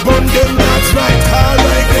 Fire burn them, that's right,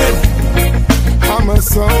 alright then. I'm a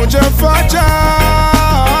soldier for Jah.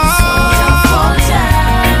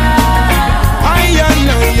 I am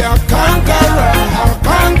a conqueror,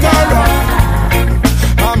 conqueror.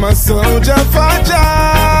 I'm a soldier for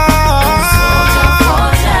Jah.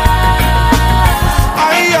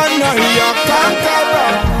 I am a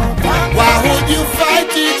conqueror. Why would you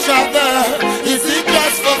fight each other? Is it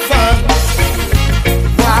just for fun?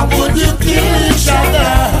 Why would you kill each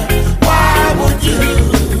other? Why would you?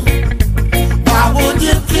 Why would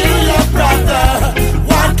you kill your brother?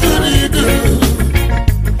 What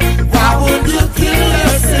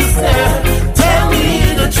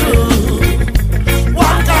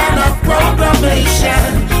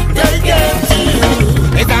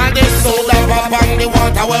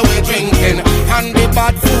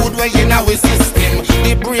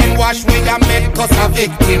I make us a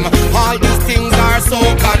victim. All these things are so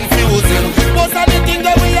confusing. Most of the things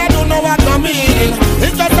that we don't know what no meaning.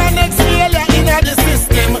 It's just an next failure in the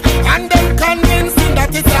system. And them convincing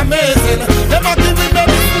that it's amazing. Them are giving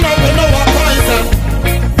medicine and we know what poison.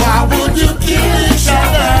 Why would you kill each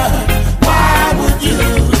other? Why would you?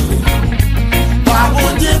 Why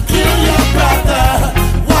would you kill your brother?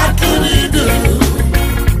 What could he do?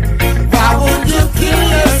 Why would you kill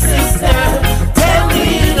your sister? Tell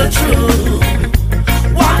me the truth.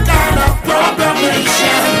 What kind of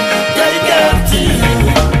programmation they gave to you?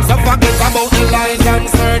 So forget about the lies and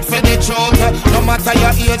search for the truth. No matter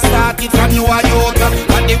your age, start it from you are youth.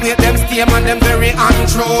 And the way them stay man, them very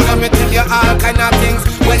untrue. Let me tell you all kind of things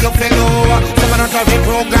where you feel low. Some not have a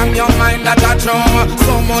program your mind that are true.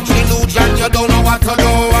 So much illusion you don't know what to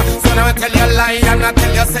do. So now I tell you lie and I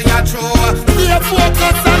tell you say you're true. Stay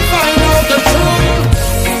focused and find out the truth.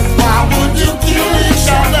 Why would you kill each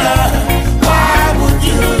other? Why would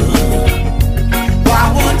you? Why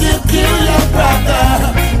would you kill your brother?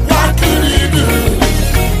 What could he do?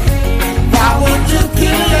 Why would you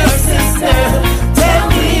kill your sister? Tell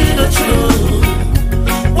me the truth.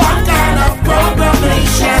 What kind of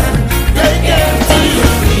programmation they gave to you?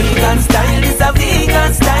 Vegan style is a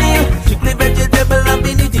vegan style. Strictly vegetable I've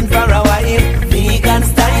been eating for a while. Vegan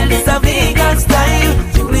style is a vegan style.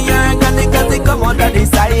 Strictly organic as they come out of the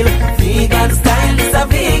style. Vegan style is a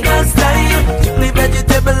vegan style. Strictly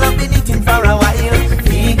vegetable I've been eating for a while.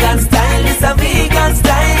 Vegan style is a vegan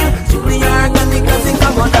style. Strictly organic as they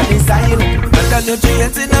come out of the style. But the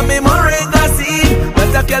nutrients in a moringa seed. But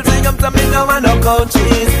the calcium to me no want no cow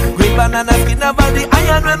cheese. Green banana skin about the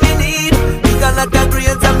iron when me need. Eat a lot of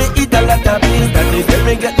grains and me eat a lot of beans. That is where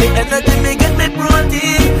me get the energy, me get me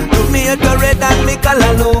protein. Do me a red and me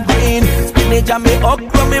color green. Spinach and me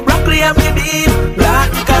okra, me broccoli and me bean.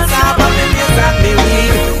 Black cassava, me maize and me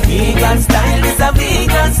weed. Vegan style is a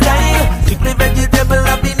vegan style. Strictly vegetable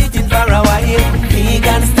I've been eating for a while.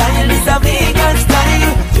 Vegan style is a vegan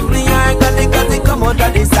style. Strictly organic as it come out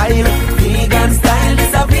of the style. Vegan style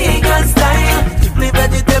is a vegan style. Strictly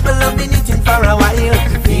vegetable I've been eating for a while.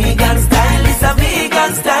 Vegan style is a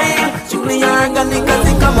vegan style. Strictly organic as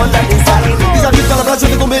it come out of the style. Ils arrivent dans la place, je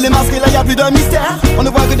fais tomber les masques et là y'a plus de mystère. On ne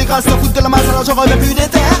voit que des grâces, se foutent de la masse, alors j'en reviens plus des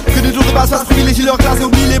terres. Que des tours de passe-passe privilégient leur classe et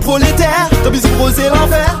oublient les prolétaires. Tant pis pour eux c'est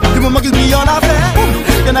l'enfer, du moment qu'ils brillent en affaires.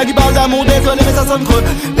 Y'en a qui parlent d'amour, désolé mais ça sonne creux.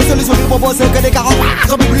 Les solutions qu'ils proposent c'est que des carottes,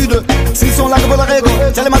 j'en peux plus d'eux. S'ils sont là que pour leur ego,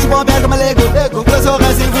 j'ai les mains pour un bien comme un Lego. Le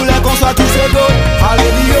saurais s'ils voulaient qu'on soit tous égaux.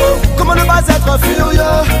 Alléluia, comment ne pas être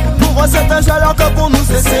furieux? Pour eux c'est un jeu alors que pour nous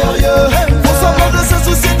c'est sérieux. Pour semblant de se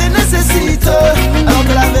soucier des nécessités, alors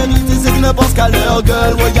que la vérité c'est qu'ils ne pensent qu'à leur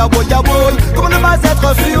gueule. Woya woya woy, comment ne pas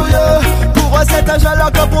être furieux? Pour eux c'est un jeu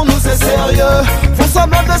alors que pour nous c'est sérieux. Font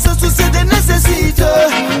semblant de se soucier des nécessités,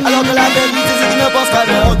 alors que la vérité c'est qu'ils ne pensent qu'à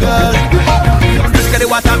leur gueule. Music the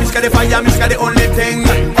water, music the fire, music the only thing.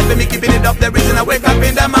 Helping me keeping it up, the reason I wake up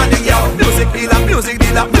in the morning, yo. Music healer, music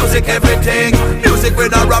dealer, music everything. Music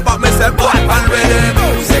with a rap up, me say boy and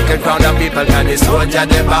rhythm. Second round of people can the soldier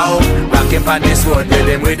the bow. Rocking on the sword,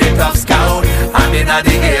 rhythm with the tough scout. Hand in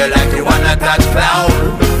the air like you wanna touch cloud.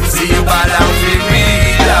 See you ball out with me,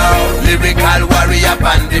 loud. Lyrical warrior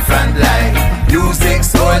on the front line. Music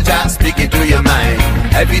soldier, speak it to your mind.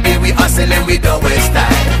 Every day we hustle and we don't waste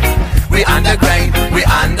time. We on the grind, we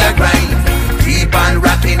on the grind. Keep on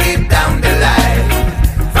rocking it down the line.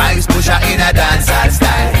 Vibes pusher in a dancehall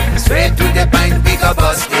style. Straight to the point, we go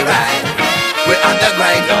bust the ride. We on the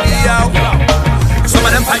grind, yo. Some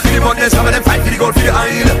of them fight for the money, some of them fight for the gold for the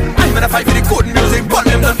oil. I'm gonna fight for the good music, but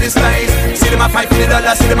them don't despise. See them a fight for the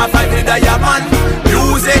dollar, see them a fight for the diamond.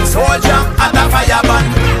 Music soldier at the fire band.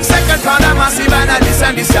 Second round a massive and a this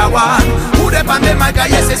and this a one. Who them on the mic,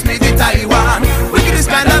 yes it's me the Taiwan. We get this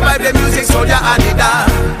kind of vibe, the music soldier and the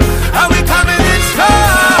dance. And we coming in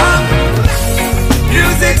strong.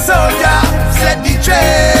 Music soldier, set the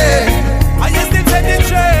train. I yes they set the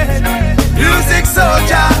train. Music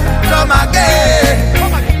soldier, come again.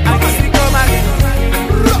 Come again.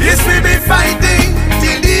 Yes we be fighting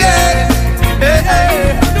till the end. Hey,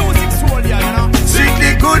 hey. Music soldier, you know.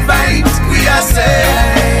 Strictly good vibes, we are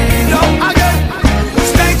saying. Yo, again.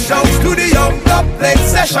 Stage show, studio, top play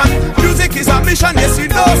session. Music is a mission, yes you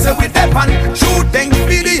know, so we depend. Shooting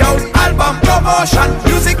videos, album promotion.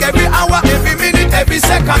 Music every hour, every minute, every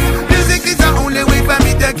second. Music is the only way for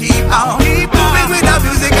me to keep out. Moving with the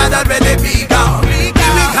music and that really be down.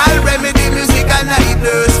 Lyrical remedy, musical night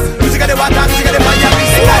nurse. Music of the water, music of the fire,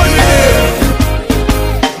 music of the air.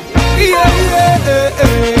 Yeah, yeah, yeah,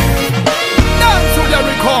 yeah. Dance to the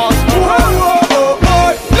record.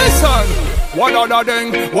 Listen. What other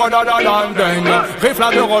thing? Wadadadandeng.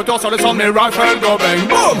 Rifle de retour sur le son de mes rifles go bang.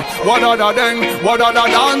 Boom. Wadadadeng,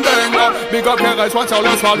 wadadadandeng. Big up KRS-One sur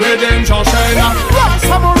le soir, reading, j'enchaîne.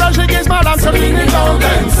 Samurai, j'aiguise madame, c'est fini dans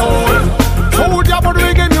dancehall. Soldier pour le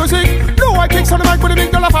reggae music. Nous, I kick sur le mic pour les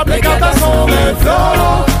mecs de la fabrication des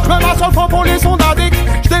flots. J'me bats sur le fond pour les sons d'addicts.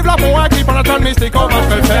 J'développe mon acquis pour la toile mystique. Comment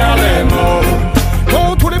j'peux faire les mots?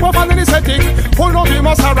 Pour tous les profanes et les sceptiques. Aujourd'hui,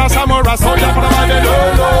 mon Sarah Samurai, soldier pour la vibe et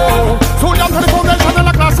lolo. Soldier pour les fondations de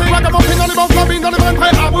la classique. Ragamuffin dans les banques, lobbying dans les vrais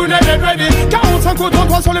prêts à brûler les ready. 45 coups de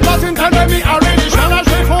 33 sur les platines, enemy already. J'arrache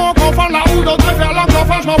les fonds, qu'on fasse la houle, d'autres faire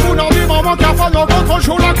l'enfant. J'm'en fous dans du moment qu'à fond, on contrôle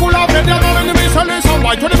chaud la couleur. Vénère dans l'ennemi, seul les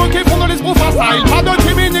soundbites. Tous les mots qui font dans les sproufs à style. Pas de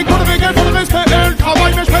timinique pour le reggae, pour le respect et le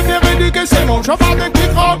travail. Mais j'préfère éduquer ces mots. Je parle des petits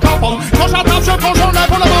grands capons. Quand j'attrape, je prends, j'enlève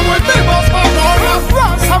pour la main. Ouais, des boss, pardon.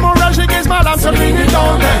 Samurai, j'aiguise madame, c'est fini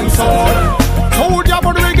dans dancehall. Soldier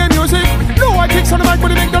pour le reggae music. Nous, I kick sur le mic pour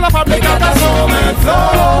les mecs de la fabrication des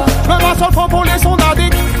flots. J'me bats sur le fond pour les sons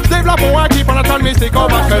d'addicts. J'développe mon acquis pour la toile mystique. On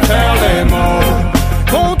va se faire les mots.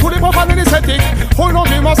 Pour tous les profanes et les sceptiques.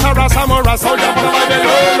 Aujourd'hui, mon Sarah Samurai, soldier pour la vibe et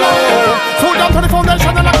lolo. Soldier pour les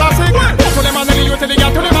fondations de la classique. Pour tous les manés, les youths et les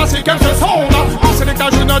gars, tous les massiques, elles se sont là. On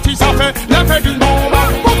sélectage une notice, ça fait l'effet d'une bombe.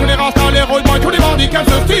 Pour tous les rastas, les road boys, tous les bandits, qu'elles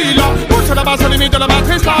se stylent. Pour sur la base limite de la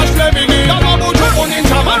matrice, lâche les vinyles. Dans ma bouche, on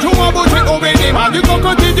ninja, ma joue ma boutique au bénima. Du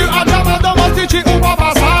crocodile, du adjama, dans ma stitchy ou ma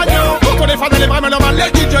passage. Pour tous les fans et les vrais mélomanes,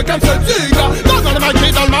 les DJ, qu'elles se tigent. Dans le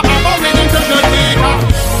mic, dans le ma avant, les ninjas, je tigre.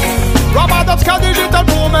 Rabadovska digital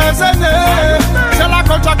pour mes aînés. C'est la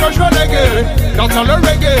culture que je veux léguer. Quand sur le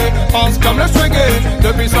reggae, pense comme le swagger.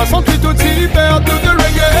 Depuis 68 tout hyper tout de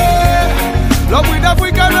reggae. Love with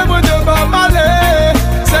Africa, le mot de Bob Marley.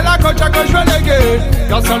 C'est la culture que je veux léguer.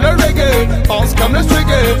 Quand sur le reggae, pense comme le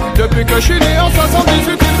swagger. Depuis que je suis né en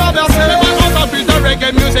 78, il m'a versé. On plus de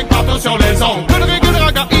reggae music partout sur les ondes. Que le reggae, le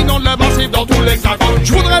raga inonde le massif dans tous les hexagones.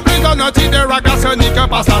 Je voudrais plus d'un outil de raga sonique que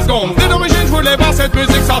passe la seconde. Dès l'origine, je voulais voir cette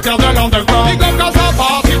musique sortir de l'underground. Big up quand ça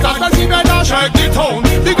part, si t'as pas si belle à chaque qui tourne.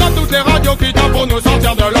 Big up toutes les radios qui tapent pour nous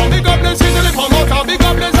sortir de l'ombre. Big up les sites et les promoteurs. Big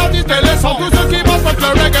up les artistes et les sons. Tous ceux qui bossent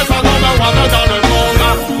le reggae sont number one dans le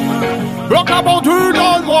monde. Bloc la bordure,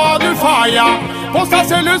 donne-moi du fire. Pour ça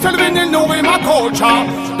c'est le seul vinyle nourrit ma culture.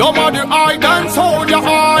 Donne-moi du high dance, soldier,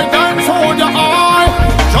 high dance, soldier, high.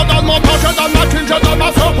 Je donne mon temps, je donne ma thune, je donne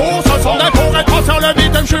ma soeur pour ce son. Et pour être sur le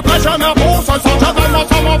beat, je suis prêt, je meurs pour ce son. Je donne mon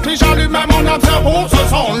sang, mon fils, j'allume même mon absent pour ce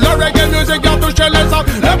son. Le reggae music a touché les hommes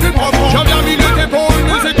les plus profonds. Je viens lutter pour une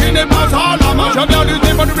musique qui n'est pas à la main. Je viens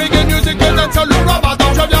lutter pour le reggae music qui est seul le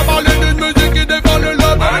rabattant. Je viens parler d'une musique qui défend le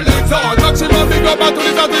love et l'exemple. Maximum big up à tous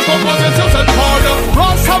les artistes composés sur cette prod. Moi,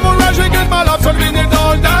 Samurai, j'ai get my love sur le vinyle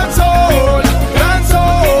dans le dancehall.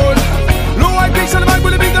 Dancehall. L'eau I kick sur le mic pour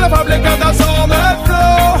les beats de la fabrication des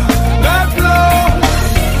flots. Des flots.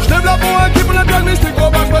 J'développe mon acquis pour la toile mystique. Au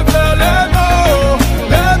bas, j'peux faire les mots.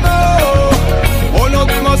 Les mots. Au nom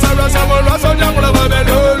du mot Sarah Samurai, soldier pour la vibe et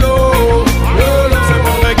lolo. Lolo, c'est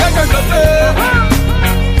pour le reggae que je fais.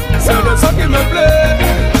 C'est le son qui me plaît.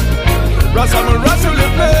 Samurai sur les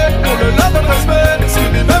plaies. Pour le love et le respect.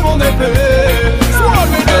 Suivi même mon épée. Sois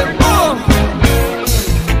le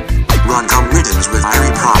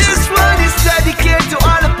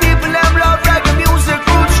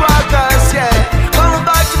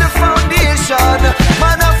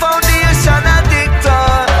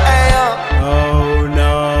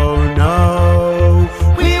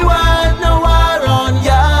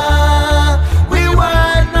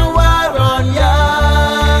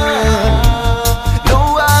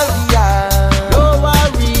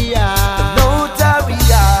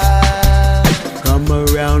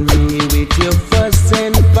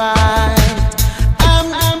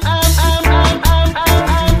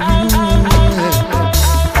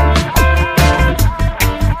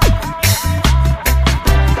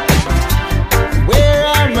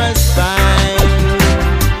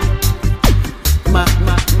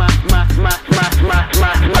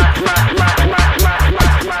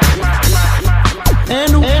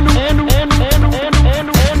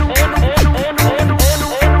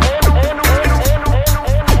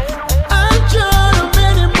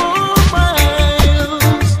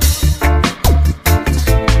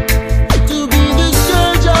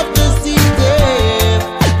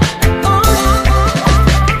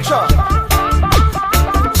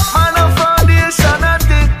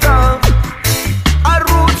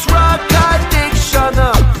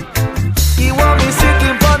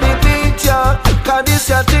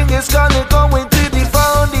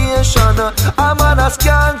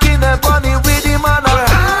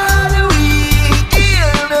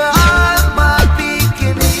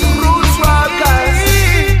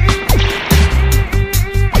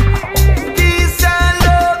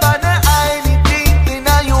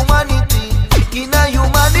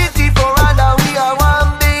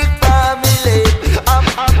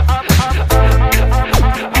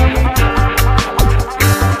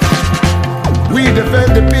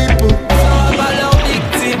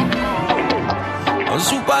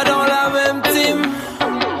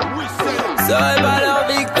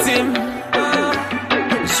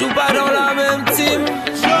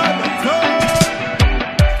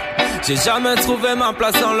J'ai jamais trouvé ma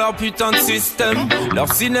place dans leur putain de système.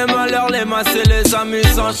 Leur cinéma, leur les masses et les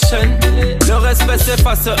amuses en chaîne. Le respect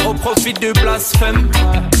s'efface au profit du blasphème.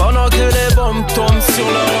 Pendant que les bombes tombent sur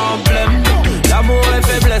leur emblème. L'amour est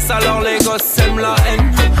faiblesse, alors les gosses sèment la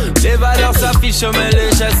haine. Les valeurs s'affichent mais les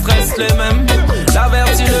gestes restent les mêmes. La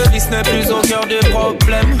vertu, le vice n'est plus au cœur du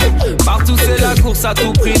problème. Partout c'est la course à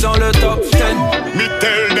tout prix dans le top 10. Me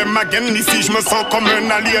tell them again, ici je me sens comme un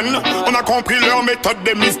alien. On a compris leur méthode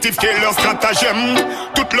de mystifier leur stratagème.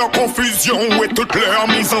 Toute leur confusion et toute leur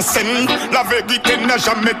mise en scène. La vérité n'a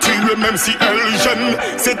jamais tué même si elle gêne.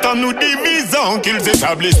 C'est en nous divisant qu'ils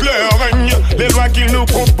établissent leur règne. Les lois qu'ils nous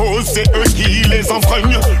proposent, c'est eux qui les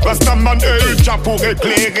enfreignent. Rastaman est déjà pour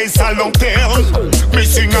éclairer sa lanterne.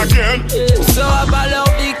 Missing again. On sera pas leur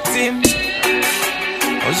victime.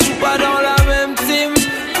 On joue pas dans la même team.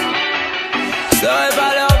 On serait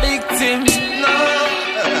pas leur victime.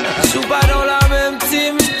 On joue pas dans la même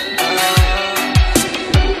team.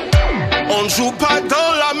 On joue pas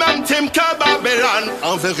dans la même team que Babylone.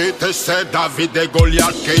 En vérité c'est David et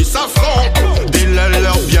Goliath qui s'affrontent.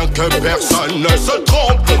 Dis-le-leur bien que personne ne se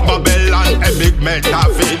trompe. Babylone et Big mais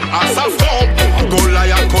David à sa fronte.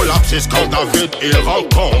 Goliath collapse quand David il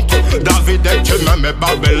rencontre. David est humain mais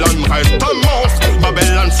Babylone reste un monstre.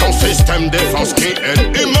 Babylone son système défense qui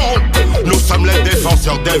est immonde. Nous sommes les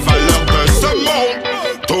défenseurs des valeurs de ce monde.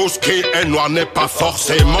 Tout ce qui est noir n'est pas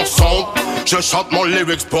forcément sombre. Je chante mon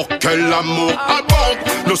lyrics pour que l'amour abonde.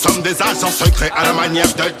 Nous sommes des agents secrets à la manière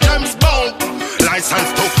de James Bond.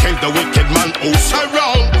 License to kill the wicked man who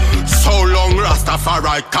surround. So long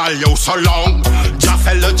Rastafari call you so long. Jah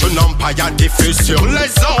fait le tune Empire diffuse sur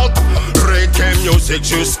les ondes. Reggae music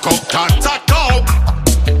jusqu'au catacombe.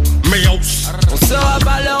 On sera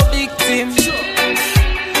pas leur victime.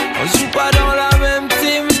 On joue pas dans la même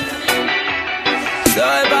team. On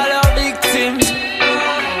serait pas leur victime.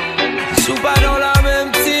 On joue pas dans la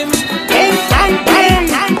même team.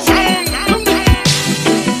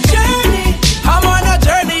 Journey, I'm on a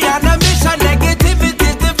journey and a mission. Negativity,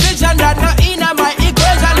 division, that not in my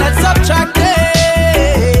equation. Let's subtract it.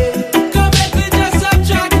 Come back, we just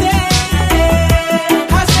subtract it.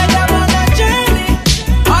 I said I'm on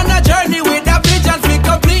a journey with a vision for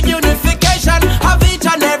complete unification of each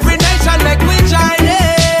and every nation. Like we join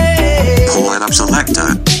it. Pull it up,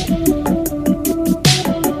 selector.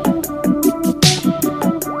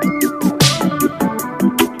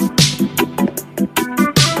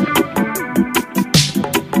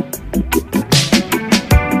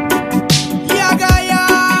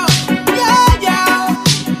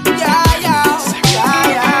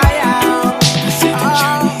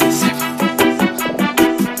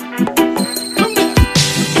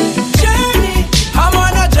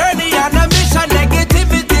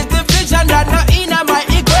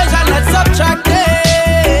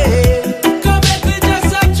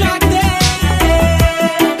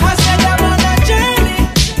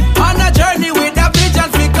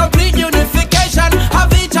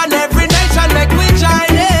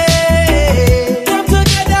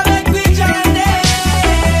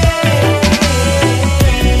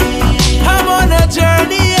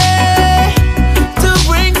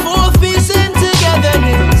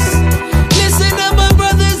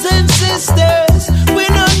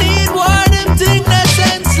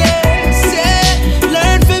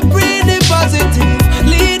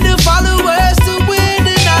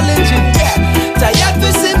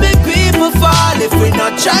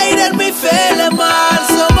 Try then we fail them all.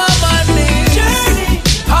 So my money journey.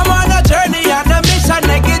 I'm on a journey and a mission.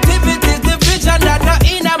 Negativity, division, that not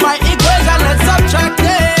in my equation. Let's subtract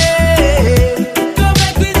it. Come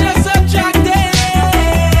back, we just subtract it.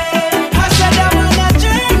 I said I'm on a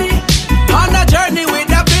journey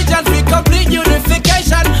with a vision for complete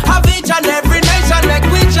unification of each and every nation. Like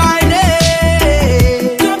we join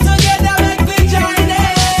it. Come together, like we join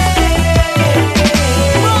it.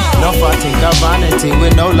 No fighting of vanity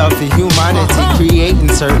with no love for humanity. Creating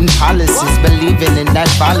certain policies, believing in that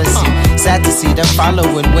fallacy. Sad to see them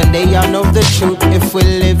following when they all know the truth. If we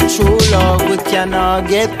live true, Lord, we cannot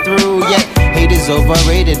get through. Yeah, hate is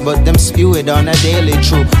overrated, but them spew it on a daily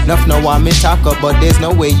true. Enough know what me talk about, there's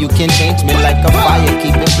no way you can change me like a fire.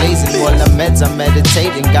 Keep it blazing while the meds I'm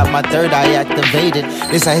meditating. Got my third eye activated.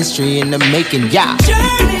 This a history in the making, yeah.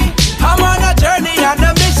 Journey, I'm on a journey and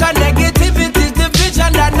a mission. Negativity,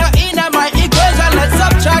 division, that not in my equation. Let's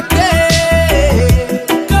subtract it.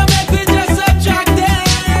 Come back, we just subtract it.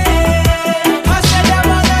 I said I'm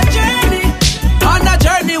on a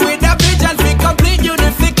journey with a vision for complete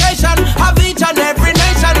unification of each and every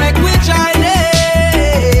nation. Like we join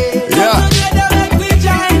it. Come together, like we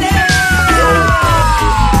join it.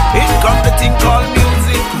 It come the thing called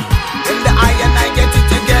music.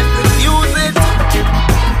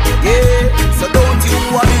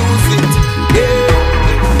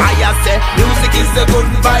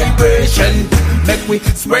 Make we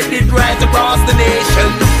spread it right across the nation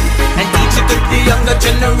and teach it to the younger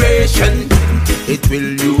generation. It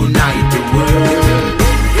will unite the world.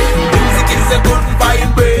 Music is a good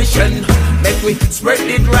vibration. Make we spread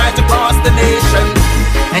it right across the nation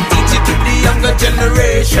and teach it to the younger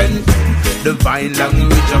generation. Divine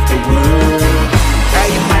language of the world.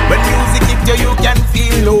 Hey, when music hits you, you can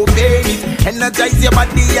feel no pain. Energize your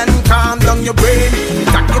body and calm down your brain. It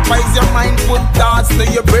occupies your mind, put thoughts to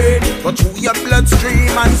your brain, go through your bloodstream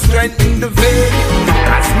and strengthen the vein.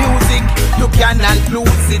 That's music, you cannot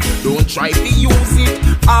lose it. Don't try to use it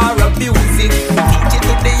or abuse it. Teach it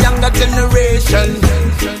to the younger generation.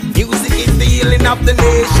 Music is the healing of the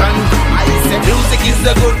nation. I say music is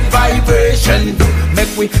a good vibration.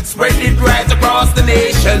 Make we spread it right across the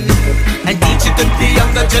nation and teach it to the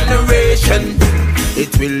younger generation.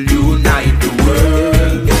 It will unite the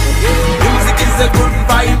world. Music is a good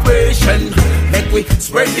vibration. Make we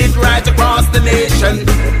spread it right across the nation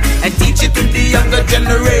and teach it to the younger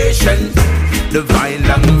generation. Divine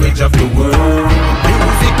language of the world.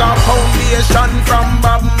 Music a foundation from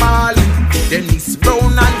Bob Marley, Dennis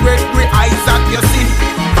Brown and Gregory Isaac, you see.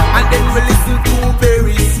 And then we listen to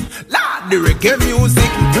berries. Lord, the reggae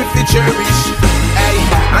music we fi cherish. Hey,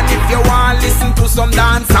 and if you want listen to some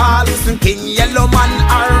dance hall, listen King Yellowman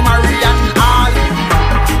or Marian Hall.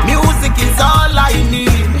 Music is all I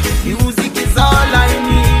need. Music is all I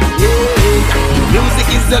need. Yeah. Music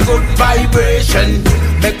is a good vibration.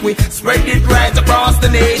 Make we spread it right across the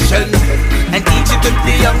nation and teach it to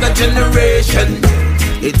the younger generation.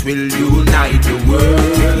 It will unite the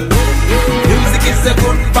world. Music is a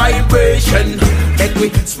good vibration. Make we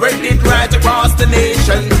spread it right across the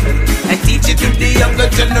nation and teach it to the younger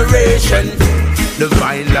generation.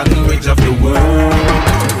 Divine language of the world.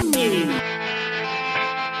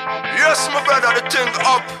 Yes, my brother, the thing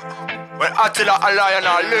up. When Attila and Lion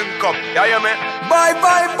are link up. You hear me? Bye,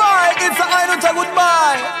 bye, bye. It's a I don't a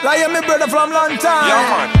goodbye. Lion, my brother from long time. Yeah,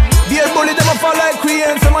 man. Beer bully them a fall like queen.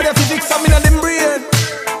 Somebody have to fix some in them brain.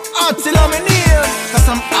 Attila me name, cause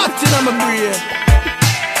I'm acting on my brain.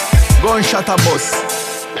 Gunshot a bus.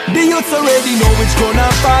 The youths already know which gonna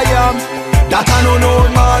fire. That I know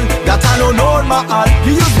normal, that I know normal.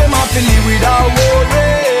 The youths them have to live without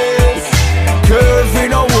worries. Curvy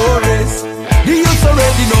no worries. The youths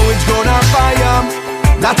already know which gonna fire.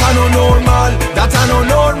 That I know normal, that I know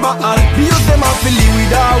normal. The youths them have to live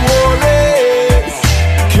without worries.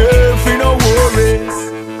 Curvy no worries.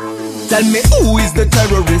 Tell me who is the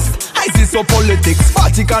terrorist? ISIS or politics,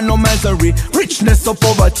 Vatican or misery, richness or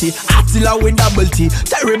poverty, Attila with double T,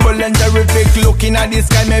 terrible and terrific. Looking at the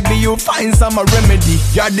sky, maybe you find some remedy.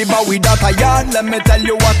 Yadiba without a yard, let me tell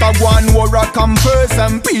you what I want. War a come first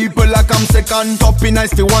and people a come second. Top in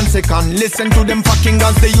nice for 1 second. Listen to them fucking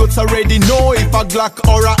guns, the youths already know. If a Glock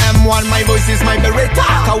or a M1, my voice is my Beretta.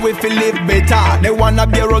 How we feel live better. They wanna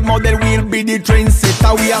be a road model, we'll be the train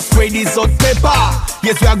setter. We are spray this hot paper.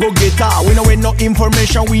 Yes, we are go getter. We know we no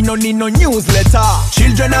information, we no need no newsletter.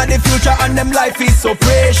 Children are the future and them life is so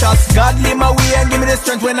precious. God lead my way and give me the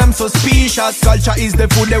strength when I'm suspicious. Culture is the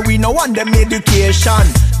food that we no want them education.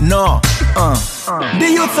 No, The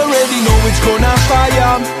youths already know which gonna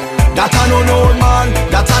fire. That I know normal,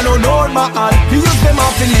 that I know normal. The youths them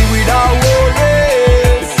have to live without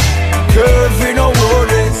worries. Curvy no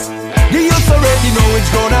worries. The youths already know which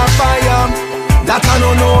gonna fire. That I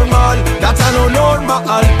know normal, that I know normal.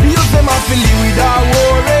 The youths them have to live without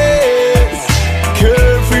worries.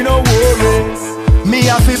 Carefree no worries. Me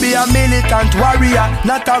have to be a militant warrior,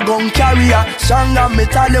 not a gun carrier. Strong and me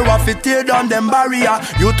tell you have to tear down them barrier.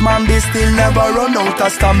 Youth man be still never run out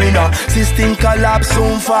of stamina. System collapse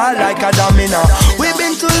soon fall like a domino. We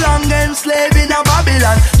been too long enslaved in a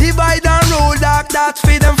Babylon. Divide and rule dark, that's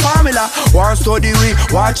for them formula. One study we,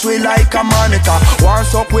 watch we like a monitor. One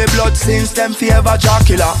suck with blood since them favor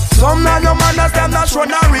Dracula. Some not no manners, them not show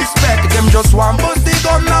no respect. Them just one bust the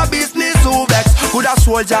gun, no business who vex. Could a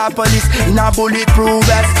soldier police in a bulletproof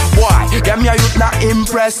vest. Boy, them your youth not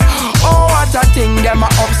impressed. Oh, what a thing, them a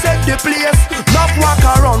upset the place. Not walk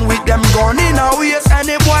around with them gun in a waist.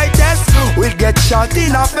 Any boy test will get shot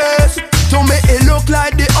in a face. To me it look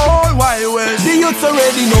like the old Wild West. The youths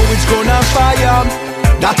already know which gonna fire.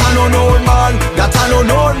 That I know normal, that I know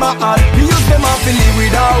normal. The youths them have to live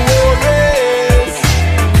without worries.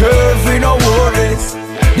 Curvy no worries.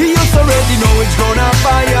 The youths already know which gonna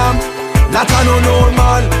fire. That I know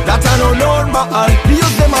normal, that I know normal. The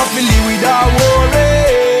youths them have to live without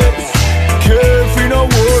worries. Carefree no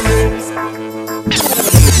worries.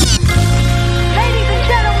 Ladies and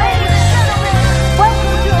gentlemen,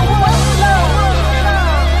 welcome to a world of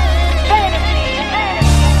love, fantasy,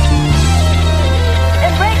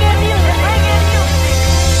 and reggae music.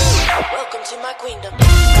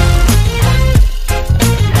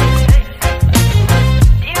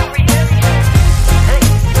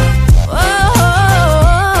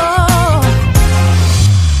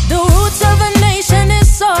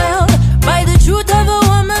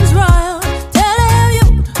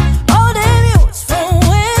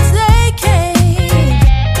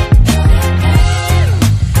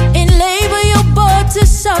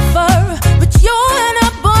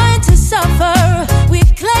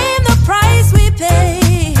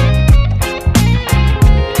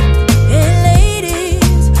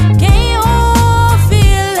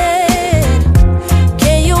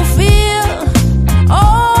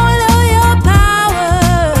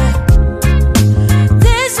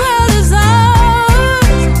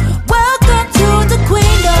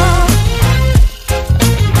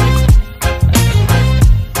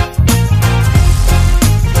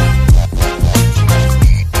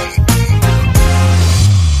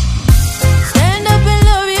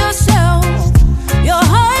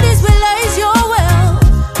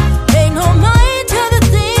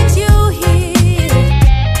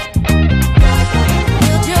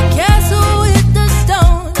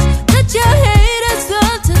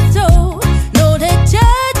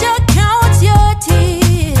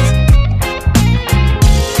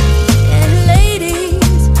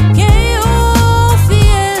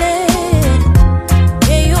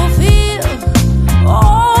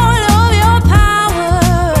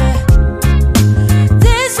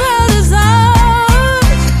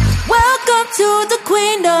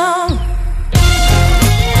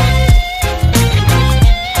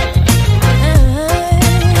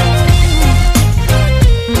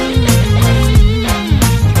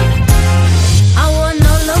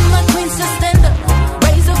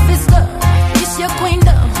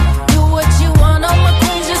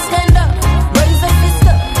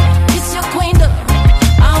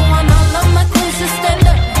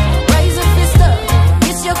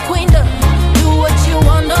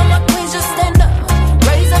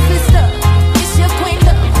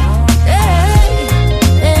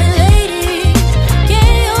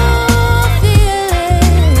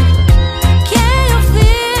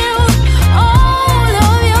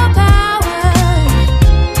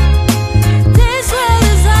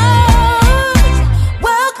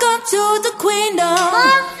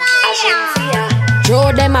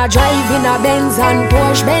 a Benz and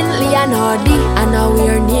Porsche, Bentley and Audi, and now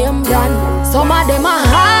we're name brand. Some of them are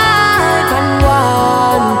hard and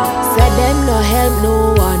one, said them no help no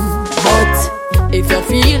one. But if you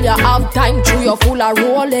feel you have time, through your full of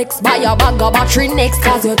Rolex, buy a bag of battery next,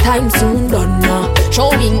 cause your time soon done now.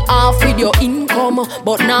 Showing off with your income,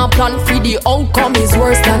 but now plan for the outcome is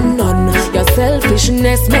worse than none. Your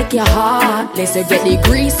selfishness make you heartless. You get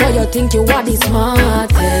degrees so you think you are the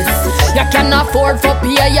smartest. You can afford for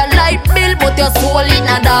pay your light bill, but your soul in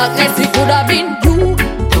the darkness, it could have been you.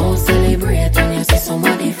 Don't celebrate when you see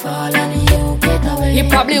somebody fall and you get away. It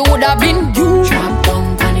probably would have been you. Drop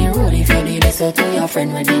down on the road if you did listen to your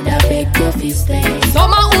friend when did I beg your fist stay.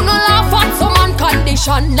 Some who no laugh at some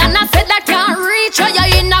unconditioned, and I said that can't reach or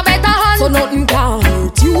you're in a better hand. So nothing can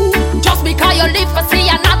hurt you, just because you live for see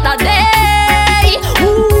another day.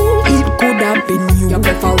 Ooh, it could have been you. You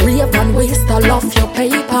prefer rave and waste all of your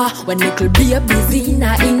paper when little baby's in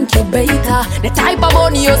a incubator. The type of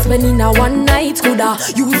money you spend in a one night coulda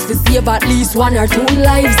used to save at least 1 or 2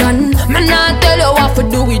 lives. And man not tell you what to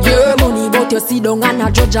do with your money, but you sit down and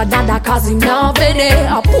a judge a dada cause him not ready.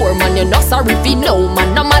 A poor man you not sorry if he know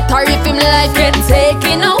man, no matter if him life get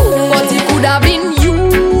taken out, but it could have been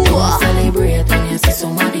you. Don't celebrate when you see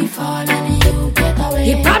somebody fall and you get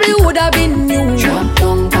away. It probably would have been you. Drop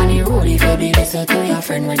down on the road if you did listen to your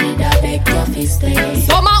friend when did I beg your fist stay.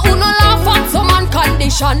 Some who no laugh at some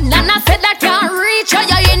unconditioned, and I said that can't reach or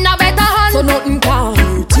you're in a better hand. So nothing can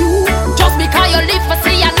hurt you, just because you live for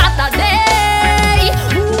see another day.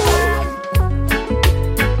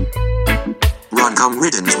 Run Come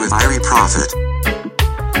Riddance with Irie Prophet.